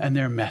them and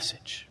their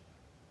message.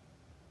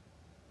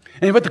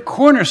 But the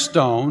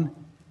cornerstone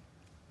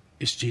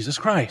is Jesus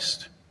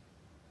Christ.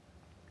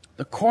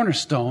 The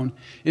cornerstone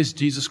is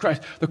Jesus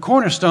Christ. The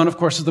cornerstone, of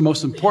course, is the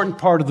most important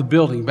part of the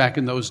building back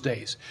in those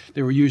days.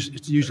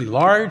 It's usually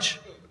large.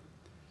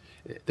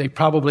 They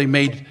probably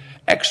made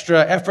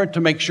extra effort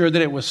to make sure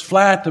that it was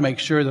flat, to make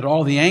sure that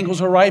all the angles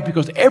are right,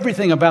 because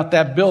everything about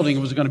that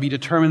building was going to be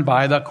determined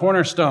by the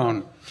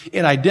cornerstone.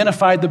 It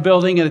identified the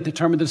building and it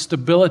determined the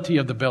stability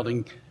of the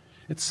building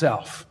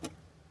itself.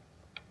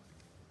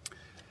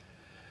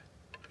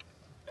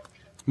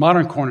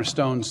 Modern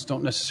cornerstones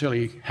don't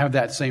necessarily have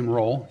that same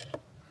role,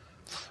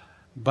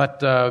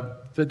 but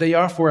they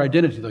are for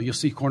identity, though. You'll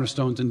see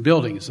cornerstones in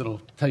buildings. It'll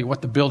tell you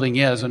what the building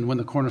is and when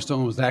the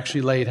cornerstone was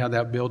actually laid, how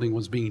that building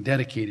was being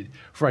dedicated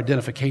for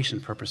identification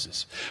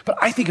purposes. But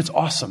I think it's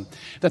awesome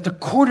that the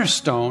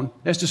cornerstone,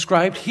 as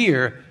described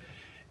here,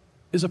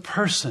 is a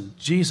person,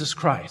 Jesus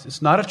Christ.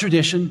 It's not a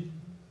tradition.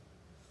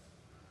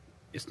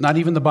 It's not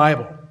even the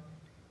Bible.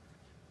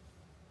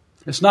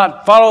 It's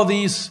not follow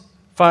these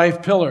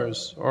 5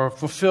 pillars or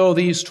fulfill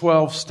these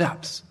 12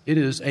 steps. It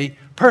is a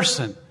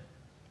person,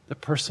 the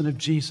person of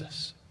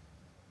Jesus.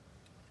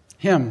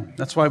 Him.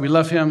 That's why we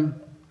love him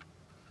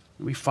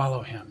and we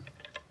follow him.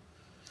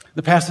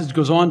 The passage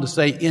goes on to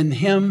say, in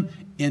him,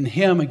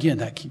 again,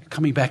 that keeps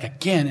coming back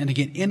again and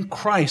again. In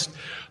Christ,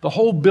 the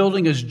whole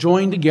building is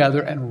joined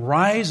together and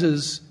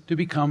rises to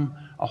become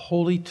a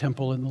holy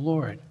temple in the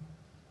Lord.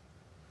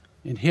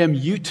 In him,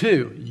 you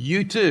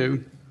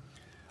too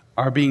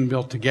are being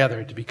built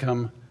together to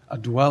become a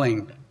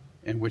dwelling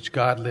in which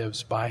God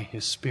lives by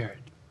his Spirit.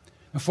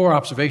 Now, 4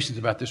 observations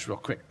about this real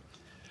quick.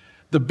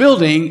 The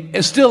building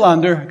is still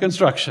under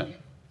construction.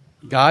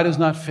 God is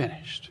not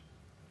finished.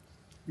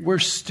 We're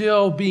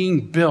still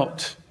being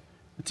built.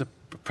 It's a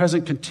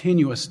present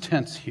continuous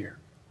tense here.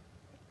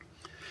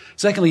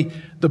 Secondly,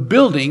 the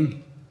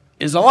building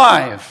is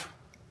alive.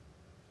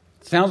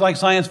 Sounds like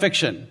science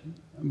fiction,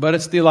 but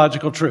it's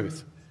theological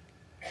truth.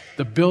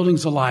 The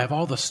building's alive.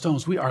 All the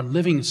stones. We are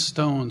living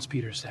stones,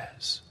 Peter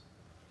says.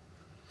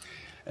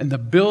 And the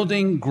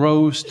building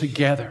grows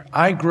together.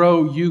 I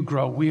grow, you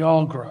grow, we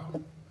all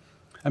grow.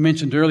 I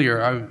mentioned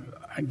earlier,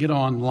 I get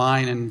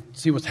online and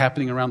see what's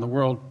happening around the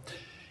world.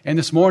 And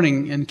this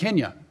morning in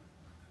Kenya,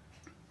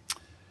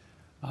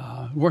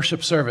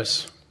 worship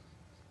service,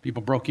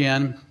 people broke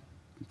in,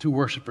 2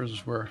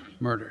 worshipers were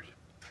murdered.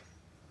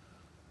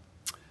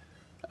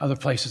 Other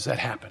places that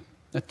happen.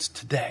 That's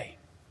today.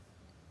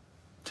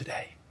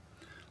 Today.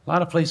 A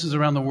lot of places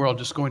around the world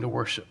just going to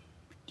worship.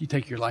 You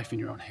take your life in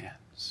your own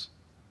hands.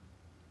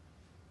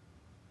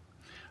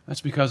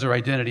 That's because their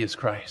identity is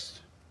Christ.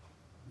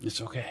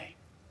 It's okay.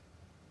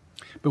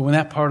 But when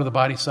that part of the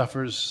body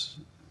suffers,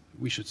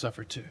 we should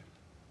suffer too.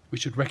 We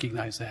should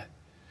recognize that.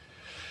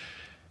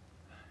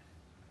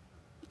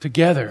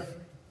 Together,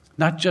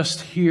 not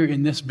just here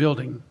in this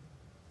building,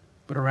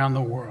 but around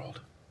the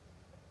world.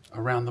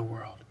 Around the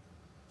world.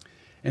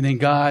 And then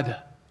God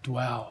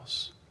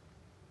dwells.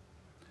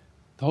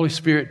 The Holy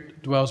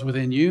Spirit dwells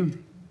within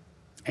you,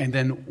 and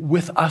then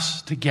with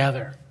us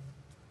together.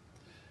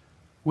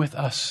 With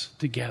us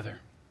together.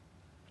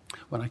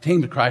 When I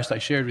came to Christ, I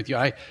shared with you,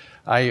 I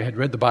had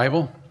read the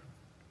Bible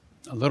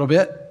a little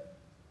bit.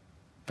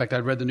 In fact,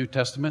 I'd read the New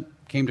Testament,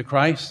 came to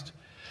Christ.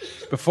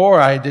 Before,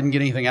 I didn't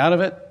get anything out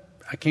of it.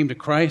 I came to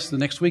Christ. The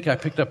next week, I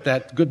picked up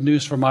that Good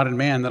News for Modern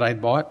Man that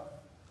I'd bought,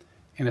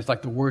 and it's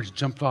like the words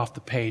jumped off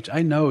the page.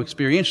 I know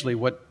experientially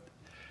what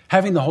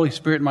having the Holy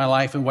Spirit in my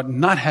life and what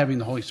not having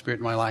the Holy Spirit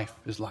in my life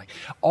is like.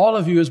 All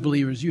of you as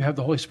believers, you have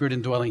the Holy Spirit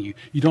indwelling you.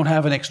 You don't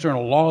have an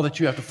external law that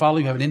you have to follow.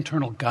 You have an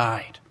internal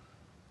guide.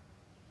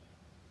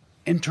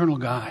 Internal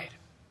guide.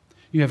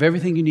 You have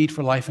everything you need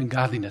for life and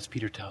godliness,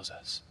 Peter tells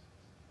us.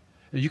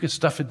 You can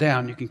stuff it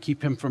down. You can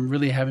keep him from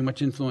really having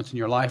much influence in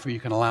your life, or you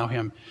can allow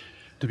him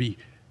to be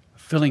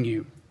filling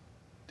you,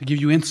 to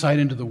give you insight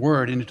into the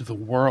Word, into the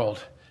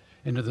world,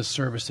 into the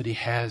service that he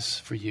has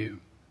for you.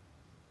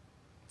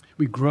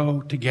 We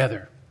grow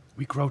together.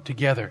 We grow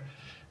together.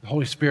 The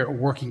Holy Spirit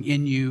working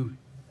in you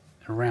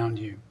and around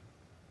you.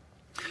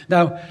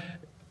 Now,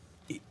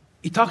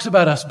 he talks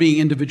about us being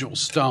individual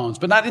stones,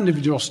 but not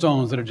individual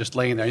stones that are just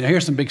laying there.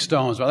 Here's some big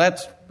stones. Well,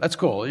 that's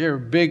cool. You're a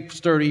big,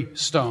 sturdy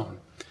stone.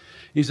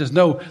 He says,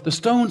 no, the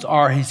stones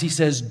are, he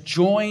says,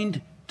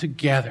 joined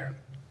together.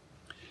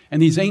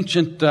 And these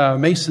ancient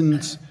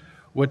masons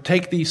would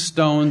take these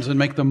stones and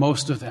make the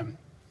most of them.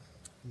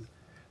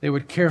 They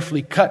would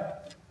carefully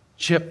cut,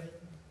 chip,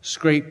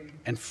 scrape,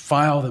 and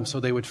file them so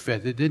they would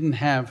fit. They didn't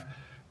have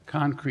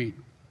concrete,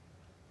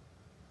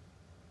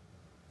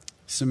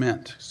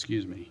 cement,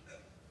 They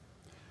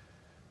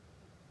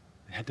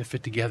had to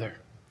fit together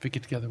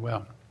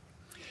well.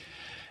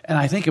 And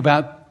I think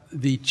about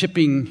the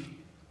chipping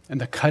and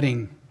the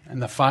cutting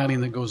and the filing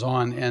that goes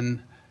on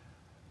in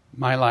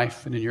my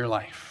life and in your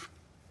life.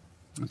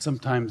 And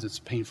sometimes it's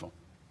painful.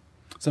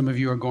 Some of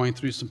you are going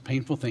through some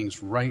painful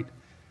things right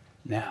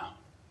now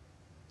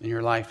in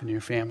your life and in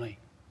your family.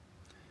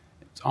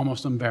 It's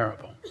almost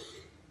unbearable.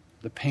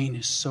 The pain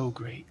is so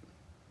great.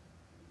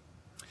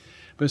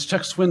 But as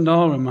Chuck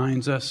Swindoll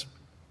reminds us,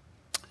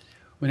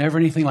 whenever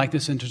anything like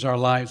this enters our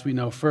lives, we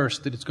know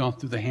first that it's gone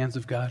through the hands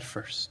of God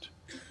first.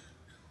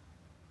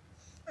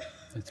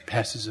 It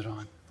passes it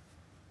on.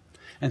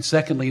 And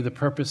secondly, the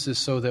purpose is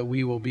so that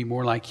we will be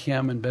more like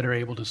him and better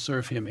able to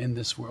serve him in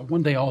this world.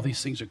 One day all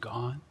these things are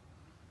gone.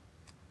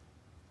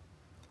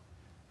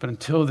 But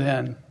until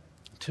then,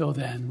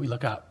 we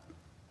look up.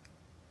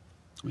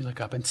 We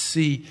look up and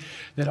see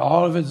that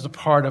all of it is a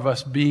part of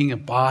us being a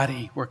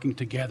body working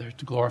together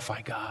to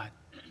glorify God.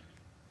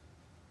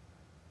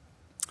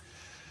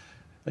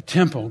 a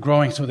temple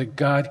growing so that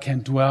God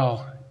can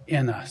dwell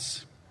in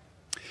us.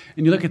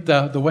 And you look at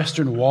the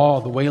western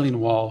wall, the Wailing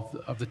Wall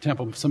of the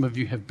temple. Some of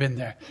you have been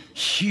there.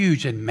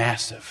 Huge and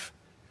massive.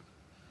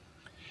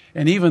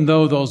 And even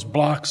though those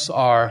blocks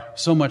are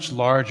so much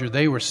larger,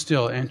 they were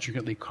still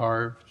intricately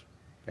carved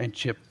and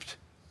chipped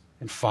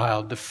and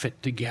filed to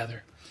fit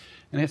together.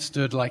 And it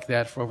stood like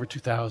that for over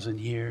 2,000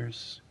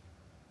 years.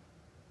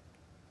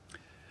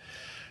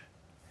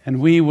 And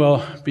we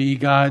will be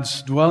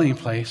God's dwelling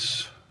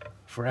place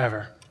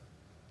forever.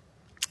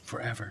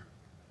 Forever.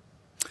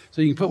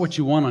 So you can put what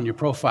you want on your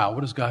profile.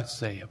 What does God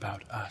say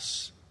about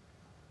us?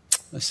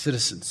 As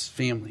citizens,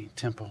 family,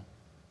 temple.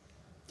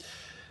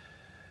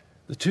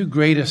 The two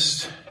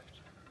greatest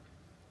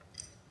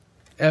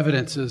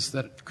evidences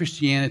that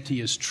Christianity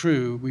is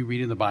true, we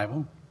read in the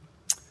Bible,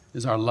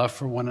 is our love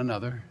for one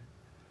another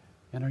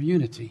and our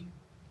unity.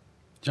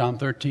 John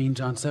 13,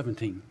 John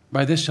 17.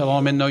 By this shall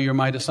all men know you're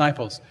my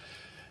disciples,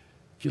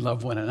 if you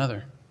love one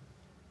another.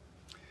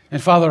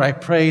 And Father, I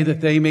pray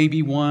that they may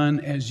be one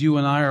as you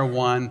and I are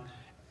one,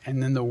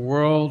 and then the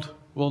world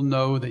will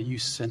know that you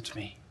sent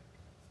me.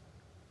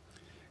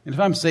 And if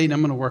I'm Satan,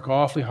 I'm going to work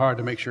awfully hard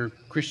to make sure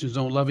Christians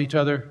don't love each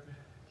other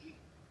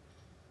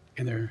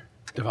and they're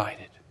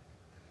divided.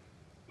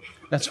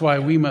 That's why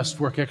we must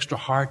work extra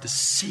hard to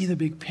see the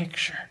big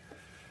picture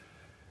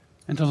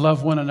and to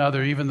love one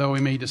another even though we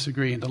may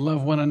disagree, and to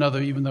love one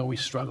another even though we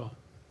struggle.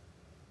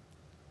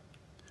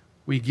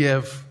 We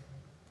give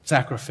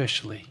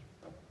sacrificially.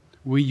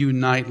 We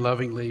unite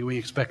lovingly. We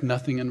expect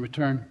nothing in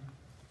return.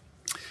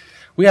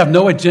 We have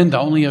no agenda,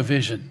 only a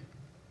vision.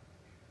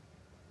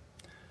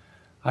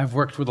 I've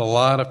worked with a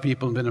lot of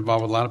people and been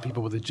involved with a lot of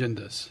people with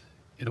agendas.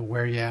 It'll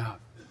wear you out.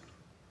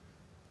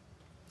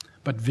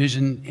 But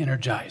vision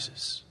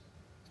energizes,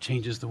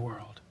 changes the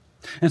world.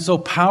 And so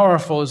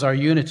powerful is our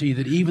unity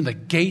that even the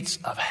gates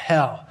of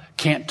hell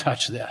can't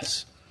touch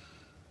this.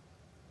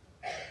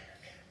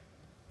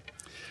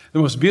 The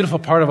most beautiful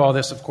part of all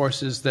this, of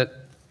course, is that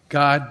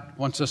God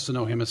wants us to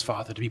know Him as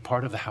Father, to be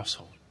part of the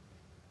household.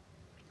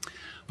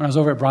 When I was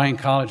over at Bryan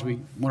College,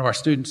 one of our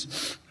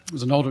students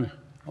was an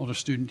older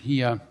student. He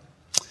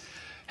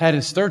had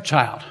his third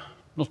child,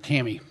 little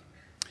Tammy,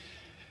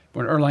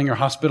 born at Erlanger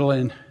Hospital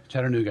in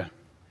Chattanooga.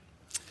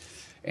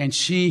 And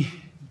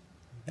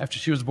after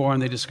she was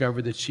born, they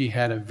discovered that she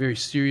had a very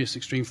serious,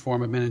 extreme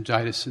form of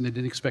meningitis, and they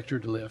didn't expect her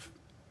to live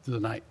through the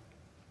night.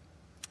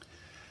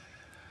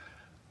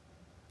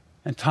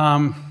 And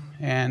Tom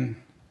and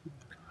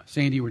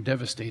Sandy were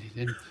devastated.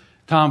 And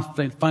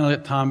they finally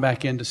let Tom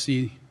back in to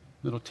see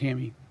little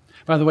Tammy.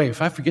 By the way,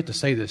 if I forget to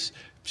say this,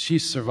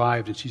 she's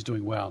survived and she's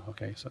doing well.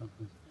 Okay, so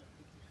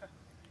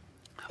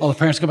all the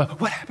parents come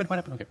up, what happened?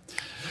 Okay.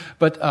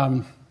 But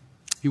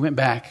he went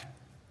back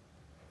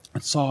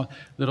and saw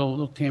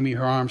little Tammy,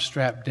 her arms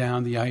strapped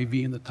down, the IV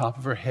in the top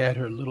of her head,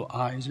 her little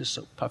eyes just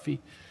so puffy.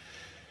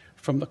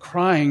 From the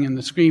crying and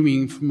the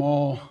screaming, from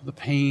all the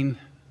pain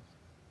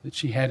that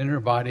she had in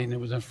her body, and it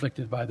was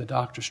inflicted by the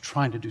doctors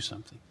trying to do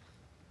something.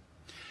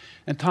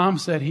 And Tom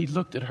said he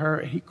looked at her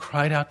and he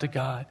cried out to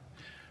God,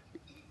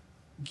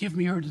 give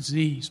me her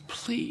disease,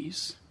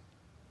 please.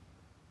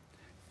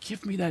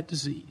 Give me that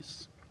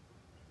disease.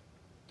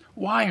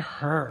 Why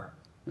her?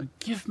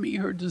 Give me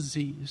her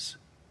disease.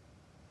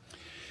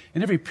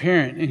 And every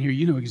parent in here,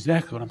 you know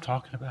exactly what I'm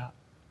talking about.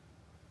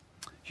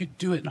 You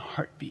do it in a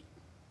heartbeat.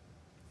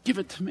 Give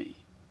it to me.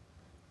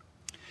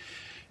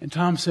 And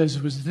Tom says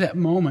it was at that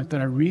moment that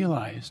I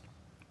realized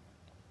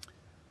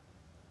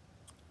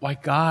why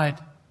God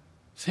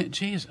sent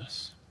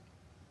Jesus.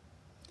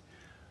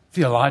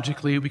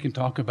 Theologically, we can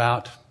talk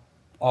about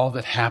all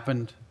that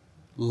happened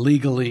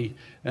legally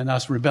and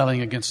us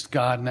rebelling against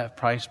God and that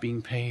price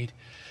being paid.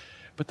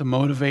 But the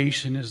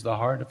motivation is the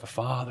heart of a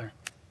father.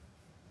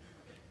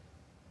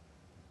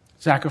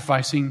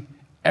 Sacrificing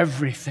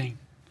everything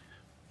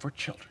for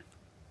children,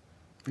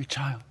 for your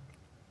child.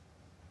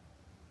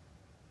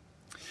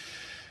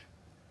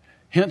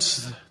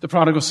 Hence, the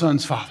prodigal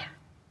son's father.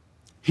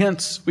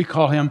 Hence, we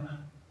call him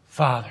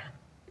Father.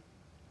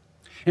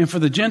 And for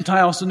the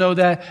Gentiles to know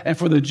that, and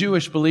for the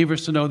Jewish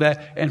believers to know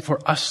that, and for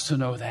us to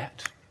know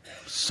that.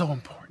 So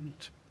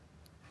important.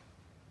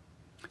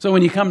 So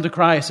when you come to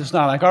Christ, it's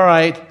not like, all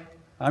right,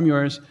 I'm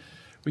yours.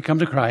 We come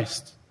to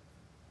Christ.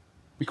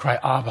 We cry,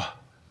 Abba,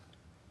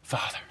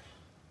 Father.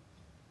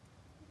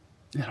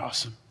 Isn't that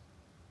awesome?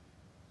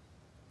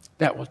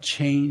 That will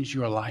change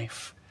your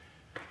life.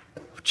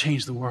 It will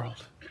change the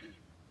world.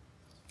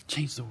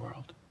 Change the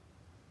world.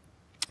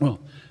 Well,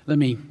 let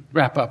me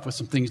wrap up with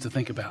some things to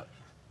think about.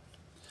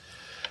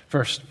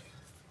 First,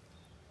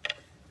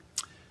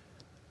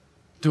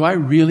 do I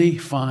really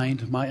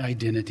find my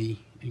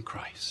identity in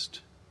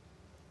Christ?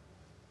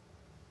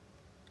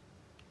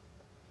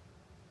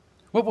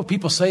 What will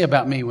people say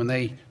about me when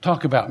they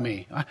talk about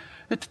me?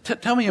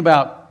 Tell me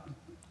about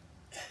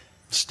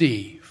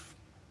Steve.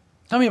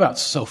 Tell me about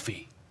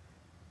Sophie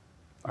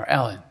or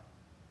Ellen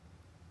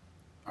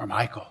or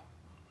Michael.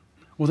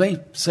 Will they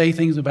say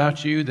things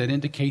about you that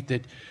indicate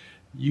that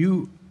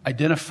you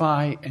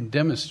identify and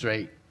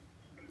demonstrate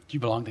you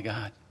belong to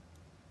God?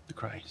 to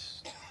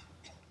Christ?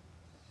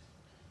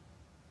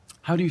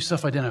 How do you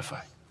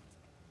self-identify?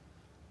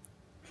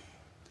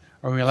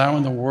 Are we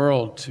allowing the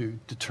world to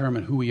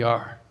determine who we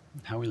are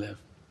and how we live?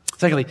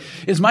 Secondly,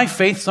 is my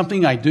faith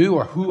something I do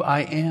or who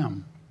I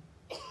am?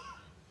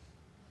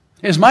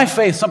 Is my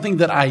faith something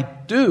that I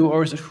do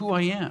or is it who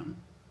I am?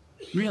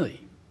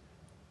 Really?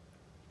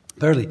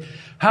 Thirdly,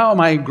 how am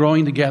I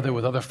growing together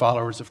with other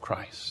followers of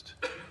Christ?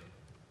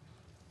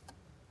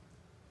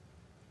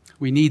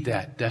 We need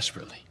that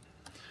desperately.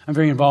 I'm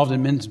very involved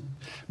in men's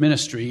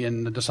ministry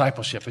and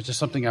discipleship. It's just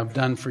something I've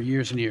done for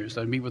years and years.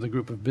 I meet with a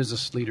group of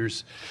business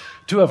leaders,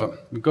 2 of them.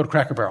 We go to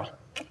Cracker Barrel.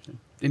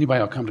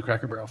 Anybody will come to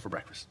Cracker Barrel for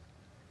breakfast.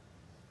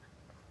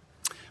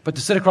 But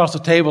to sit across the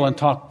table and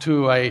talk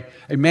to a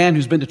man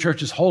who's been to church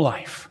his whole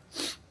life.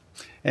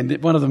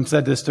 And one of them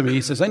said this to me.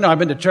 He says, I know I've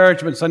been to church,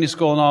 I've been to Sunday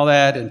school and all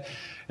that, and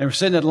we're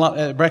sitting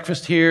at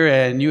breakfast here,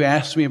 and you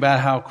asked me about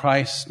how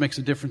Christ makes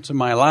a difference in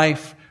my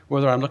life,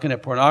 whether I'm looking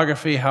at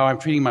pornography, how I'm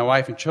treating my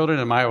wife and children,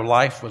 and my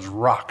life was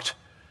rocked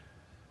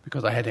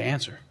because I had to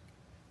answer.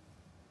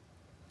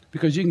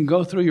 Because you can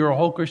go through your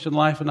whole Christian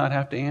life and not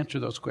have to answer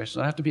those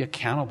questions. I have to be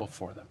accountable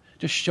for them.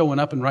 Just showing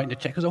up and writing a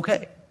check is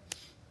okay.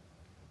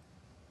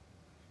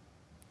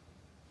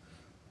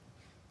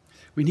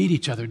 We need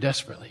each other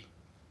desperately.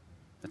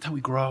 That's how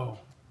we grow.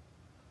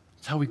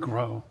 That's how we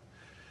grow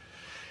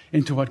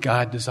into what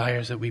God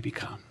desires that we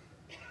become.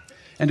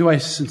 And do I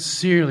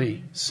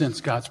sincerely sense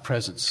God's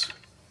presence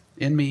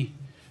in me,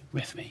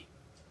 with me?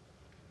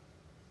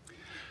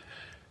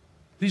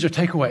 These are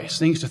takeaways,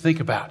 things to think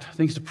about,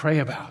 things to pray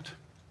about.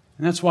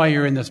 And that's why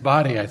you're in this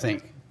body, I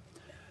think.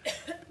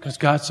 Because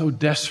God so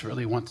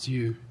desperately wants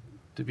you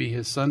to be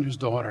his son or his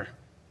daughter,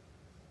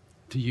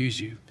 to use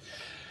you,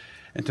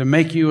 and to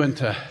make you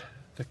into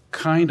the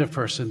kind of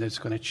person that's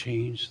going to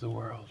change the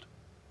world.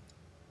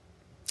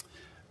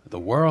 The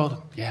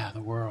world? Yeah,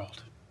 the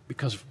world.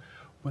 Because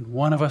when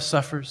one of us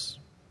suffers,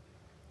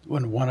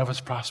 when one of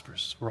us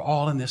prospers, we're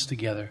all in this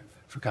together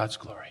for God's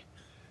glory.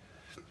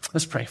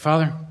 Let's pray.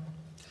 Father,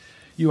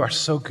 you are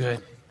so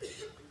good.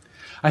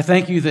 I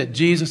thank you that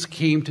Jesus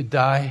came to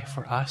die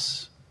for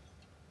us.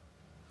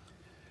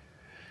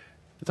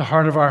 That the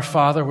heart of our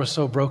Father was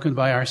so broken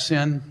by our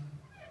sin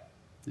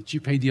that you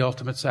paid the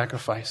ultimate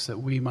sacrifice that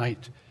we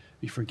might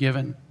be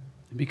forgiven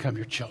and become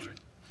your children.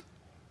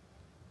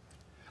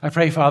 I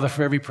pray, Father,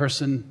 for every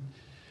person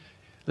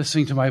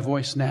listening to my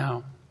voice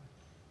now,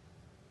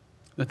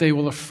 that they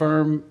will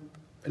affirm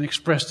and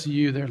express to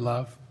you their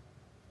love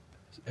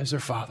as their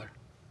Father.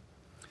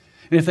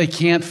 And if they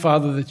can't,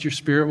 Father, that your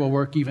Spirit will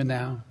work even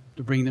now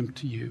to bring them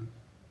to you.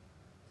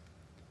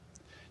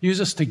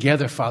 Use us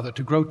together, Father,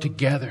 to grow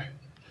together,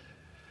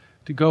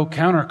 to go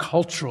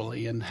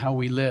counterculturally in how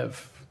we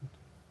live.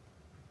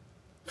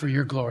 For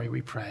your glory,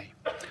 we pray.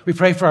 We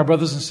pray for our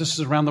brothers and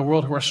sisters around the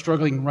world who are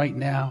struggling right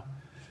now.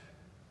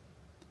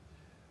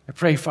 I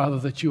pray, Father,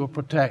 that you will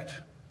protect,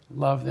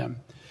 love them.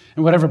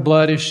 And whatever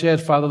blood is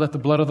shed, Father, let the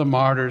blood of the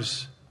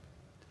martyrs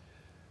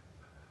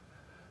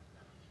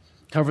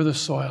cover the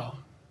soil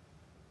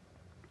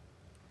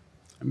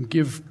and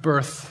give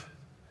birth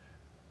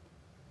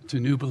to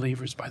new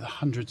believers by the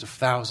hundreds of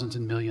thousands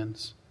and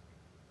millions.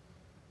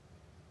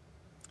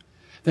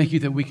 Thank you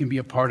that we can be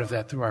a part of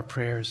that through our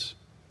prayers,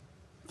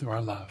 through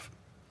our love.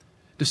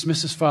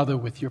 Dismiss us, Father,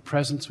 with your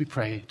presence, we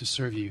pray, to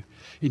serve you.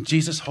 In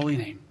Jesus' holy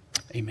name,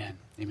 amen.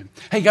 Amen.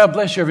 Hey, God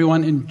bless you,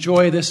 everyone.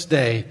 Enjoy this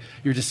day.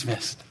 You're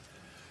dismissed.